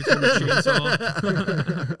naked, or if he's got a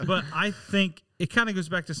chainsaw. But I think it kind of goes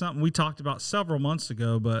back to something we talked about several months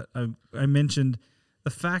ago, but I mentioned the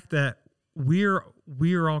fact that we're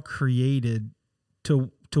all created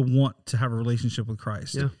to want to have a relationship with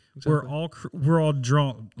Christ. Yeah, exactly. We're all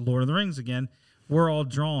drawn. Lord of the Rings again. We're all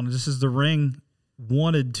drawn. Just as the ring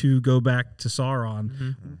wanted to go back to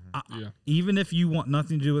Sauron, even if you want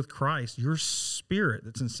nothing to do with Christ, your spirit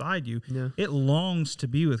that's inside you, it longs to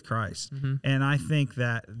be with Christ. And I think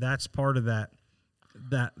that that's part of that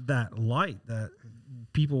light that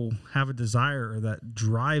people have a desire, or that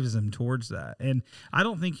drives them towards that. And I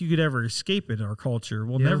don't think you could ever escape it in our culture.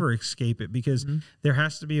 We'll never escape it, because there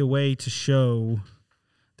has to be a way to show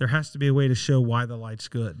why the light's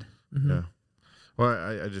good. Yeah.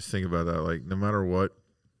 Well, I just think about that, like, no matter what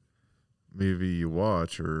movie you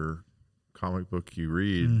watch or comic book you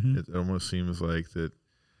read, it almost seems like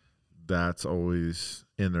that's always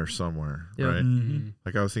in there somewhere, right?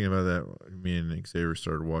 Like, I was thinking about that. Me and Xavier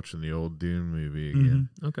started watching the old Dune movie again.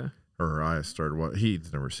 Okay. Or I started watching.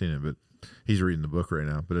 He's never seen it, but he's reading the book right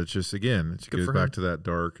now. But it's just, again, it goes back to that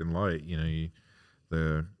dark and light.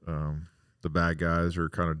 The bad guys are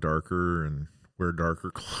kind of darker and wear darker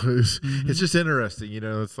clothes. It's just interesting,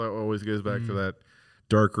 it's like always goes back to that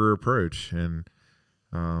darker approach. And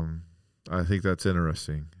I think that's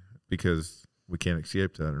interesting, because we can't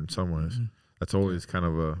escape that in some ways. That's always kind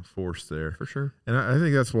of a force there. For sure. And I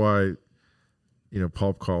think that's why,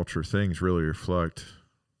 pulp culture things really reflect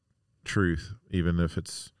truth, even if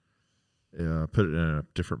it's put it in a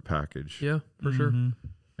different package. Yeah, for sure.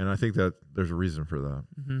 And I think that there's a reason for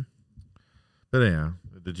that. But anyhow,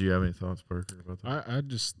 did you have any thoughts, Parker, about that? I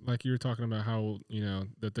just, like you were talking about how,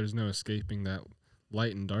 that there's no escaping that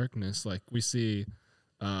light and darkness. Like we see,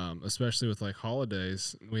 especially with like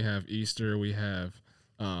holidays, we have Easter, we have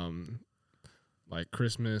like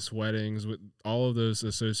Christmas, weddings, with all of those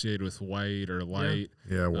associated with white or light,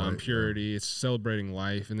 white, purity. It's celebrating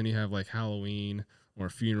life. And then you have like Halloween or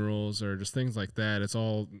funerals or just things like that. It's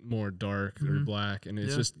all more dark or black. And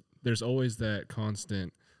it's just, there's always that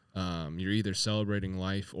constant, you're either celebrating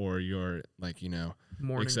life or you're like,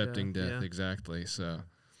 Mourning accepting death. Yeah. Exactly. So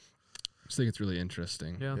I just think it's really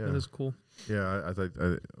interesting. Yeah, that is cool. Yeah, I think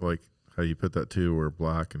I like how you put that too, where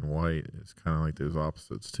black and white is kind of like those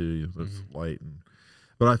opposites too. There's light,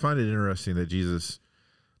 but I find it interesting that Jesus,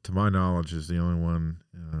 to my knowledge, is the only one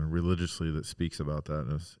religiously that speaks about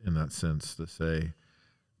that in that sense, to say,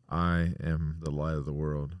 "I am the light of the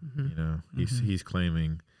world." He's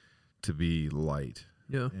claiming to be light.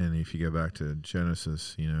 Yeah. And if you go back to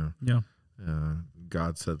Genesis,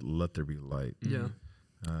 God said, "Let there be light." Yeah.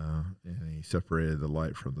 And he separated the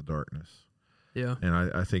light from the darkness. Yeah. And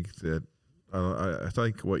I think that I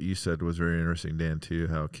think what you said was very interesting, Dan, too,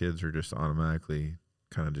 how kids are just automatically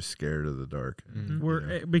kind of just scared of the dark.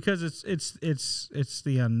 Because it's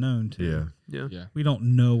the unknown too. Yeah. We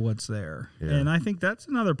don't know what's there. Yeah. And I think that's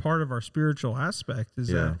another part of our spiritual aspect, is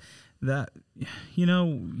that you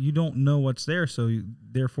don't know what's there, so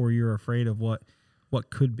therefore you're afraid of what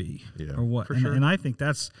could be or what. And I think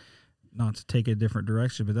that's, not to take a different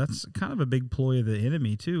direction, but that's kind of a big ploy of the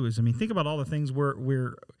enemy too. Think about all the things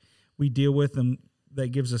we're we deal with and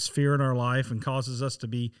that gives us fear in our life and causes us to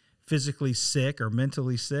be physically sick or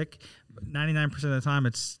mentally sick. 99% of the time,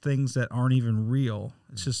 it's things that aren't even real.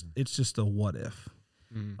 It's just a what if.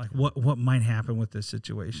 Like what might happen with this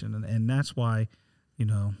situation, and that's why,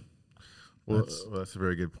 Well, that's a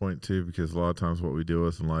very good point too, because a lot of times what we deal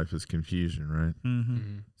with in life is confusion, right?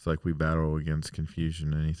 It's like we battle against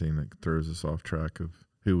confusion, anything that throws us off track of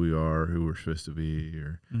who we are, who we're supposed to be,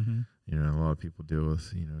 or a lot of people deal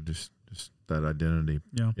with just that identity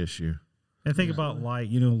issue. And think about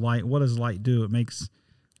light. Light. What does light do? It makes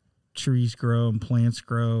trees grow and plants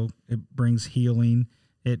grow. It brings healing.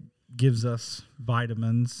 It gives us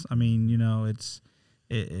vitamins. I mean,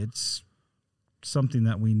 it's something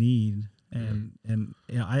that we need, and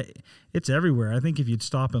it's everywhere. I think if you'd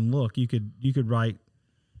stop and look, you could write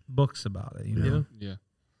books about it. Yeah.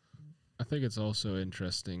 I think it's also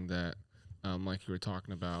interesting that, like you were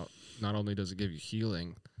talking about, not only does it give you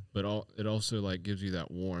healing, but it also like gives you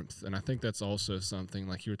that warmth. And I think that's also something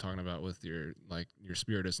like you were talking about with your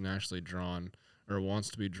spirit is naturally drawn or wants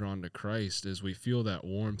to be drawn to Christ, is we feel that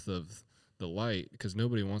warmth of the light, because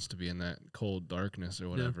nobody wants to be in that cold darkness or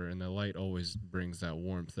whatever. And the light always brings that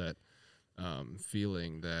warmth, that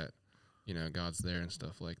feeling that, God's there and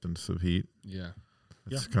stuff like that. Sense of heat. Yeah.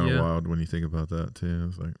 It's kind of wild when you think about that too.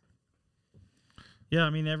 It's like, I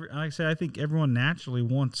mean, like I say, I think everyone naturally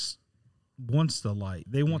wants the light.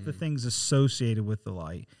 They want the things associated with the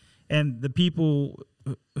light. And the people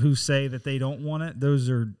who say that they don't want it, those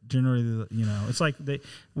are generally, it's like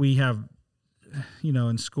we have,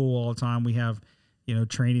 in school all the time, we have,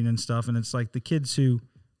 training and stuff. And it's like the kids who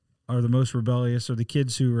are the most rebellious, or the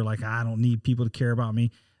kids who are like, I don't need people to care about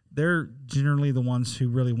me. They're generally the ones who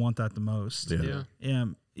really want that the most.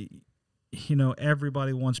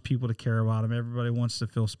 Everybody wants people to care about them. Everybody wants to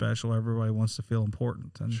feel special. Everybody wants to feel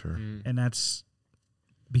important. And and that's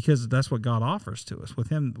because that's what God offers to us. With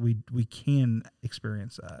Him, we can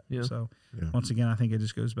experience that. Yeah. So once again, I think it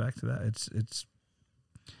just goes back to that. It's it's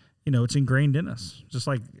ingrained in us, just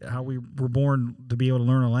like how we were born to be able to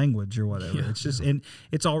learn a language or whatever. Yeah. It's just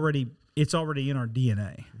it's already in our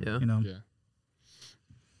DNA. Yeah. Yeah.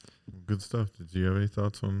 Good stuff. Did you have any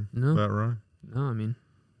thoughts on that, Ryan? No,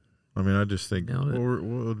 I mean, I just think what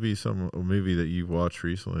would be a movie that you've watched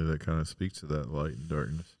recently that kind of speaks to that light and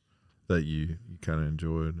darkness that you kind of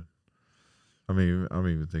enjoyed? I mean, I'm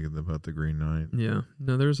even thinking about The Green Knight. Yeah.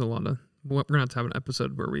 No, there's a lot of... We're going to have an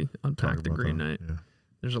episode where we unpack The Green Knight. Yeah.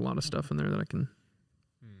 There's a lot of stuff in there that I can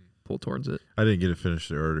pull towards it. I didn't get to finish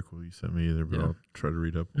the article you sent me either, but I'll try to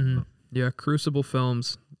read up on that. Yeah, Crucible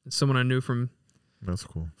Films. Someone I knew from... That's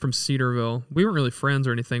cool. From Cedarville. We weren't really friends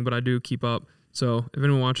or anything, but I do keep up. So if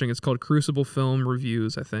anyone watching, it's called Crucible Film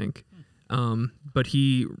Reviews, I think. But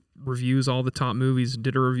he reviews all the top movies,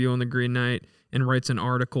 did a review on The Green Knight, and writes an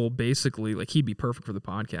article basically, like he'd be perfect for the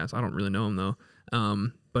podcast. I don't really know him though.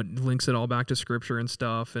 But links it all back to scripture and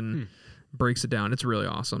stuff and breaks it down. It's really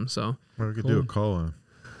awesome. So we could do a call on.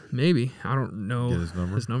 Maybe. I don't know his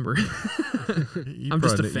number. I'm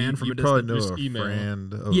just a fan from a distance. You probably know a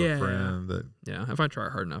friend of a friend that... Yeah, if I try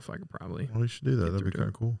hard enough, I could probably... Well, we should do that. That'd be kind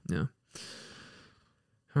of cool. Yeah.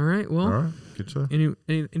 All right. Well, good stuff.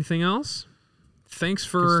 Anything else? Thanks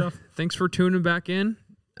for tuning back in.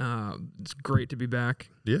 It's great to be back.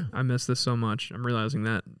 Yeah. I miss this so much. I'm realizing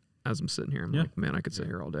that as I'm sitting here. I'm like, man, I could sit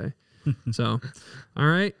here all day. So, all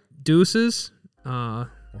right. Deuces.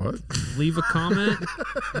 What? Leave a comment.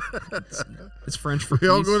 It's French for peace. We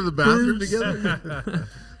all go to the bathroom together.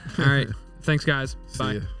 All right. Thanks, guys. See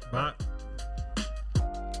Bye. ya. Bye.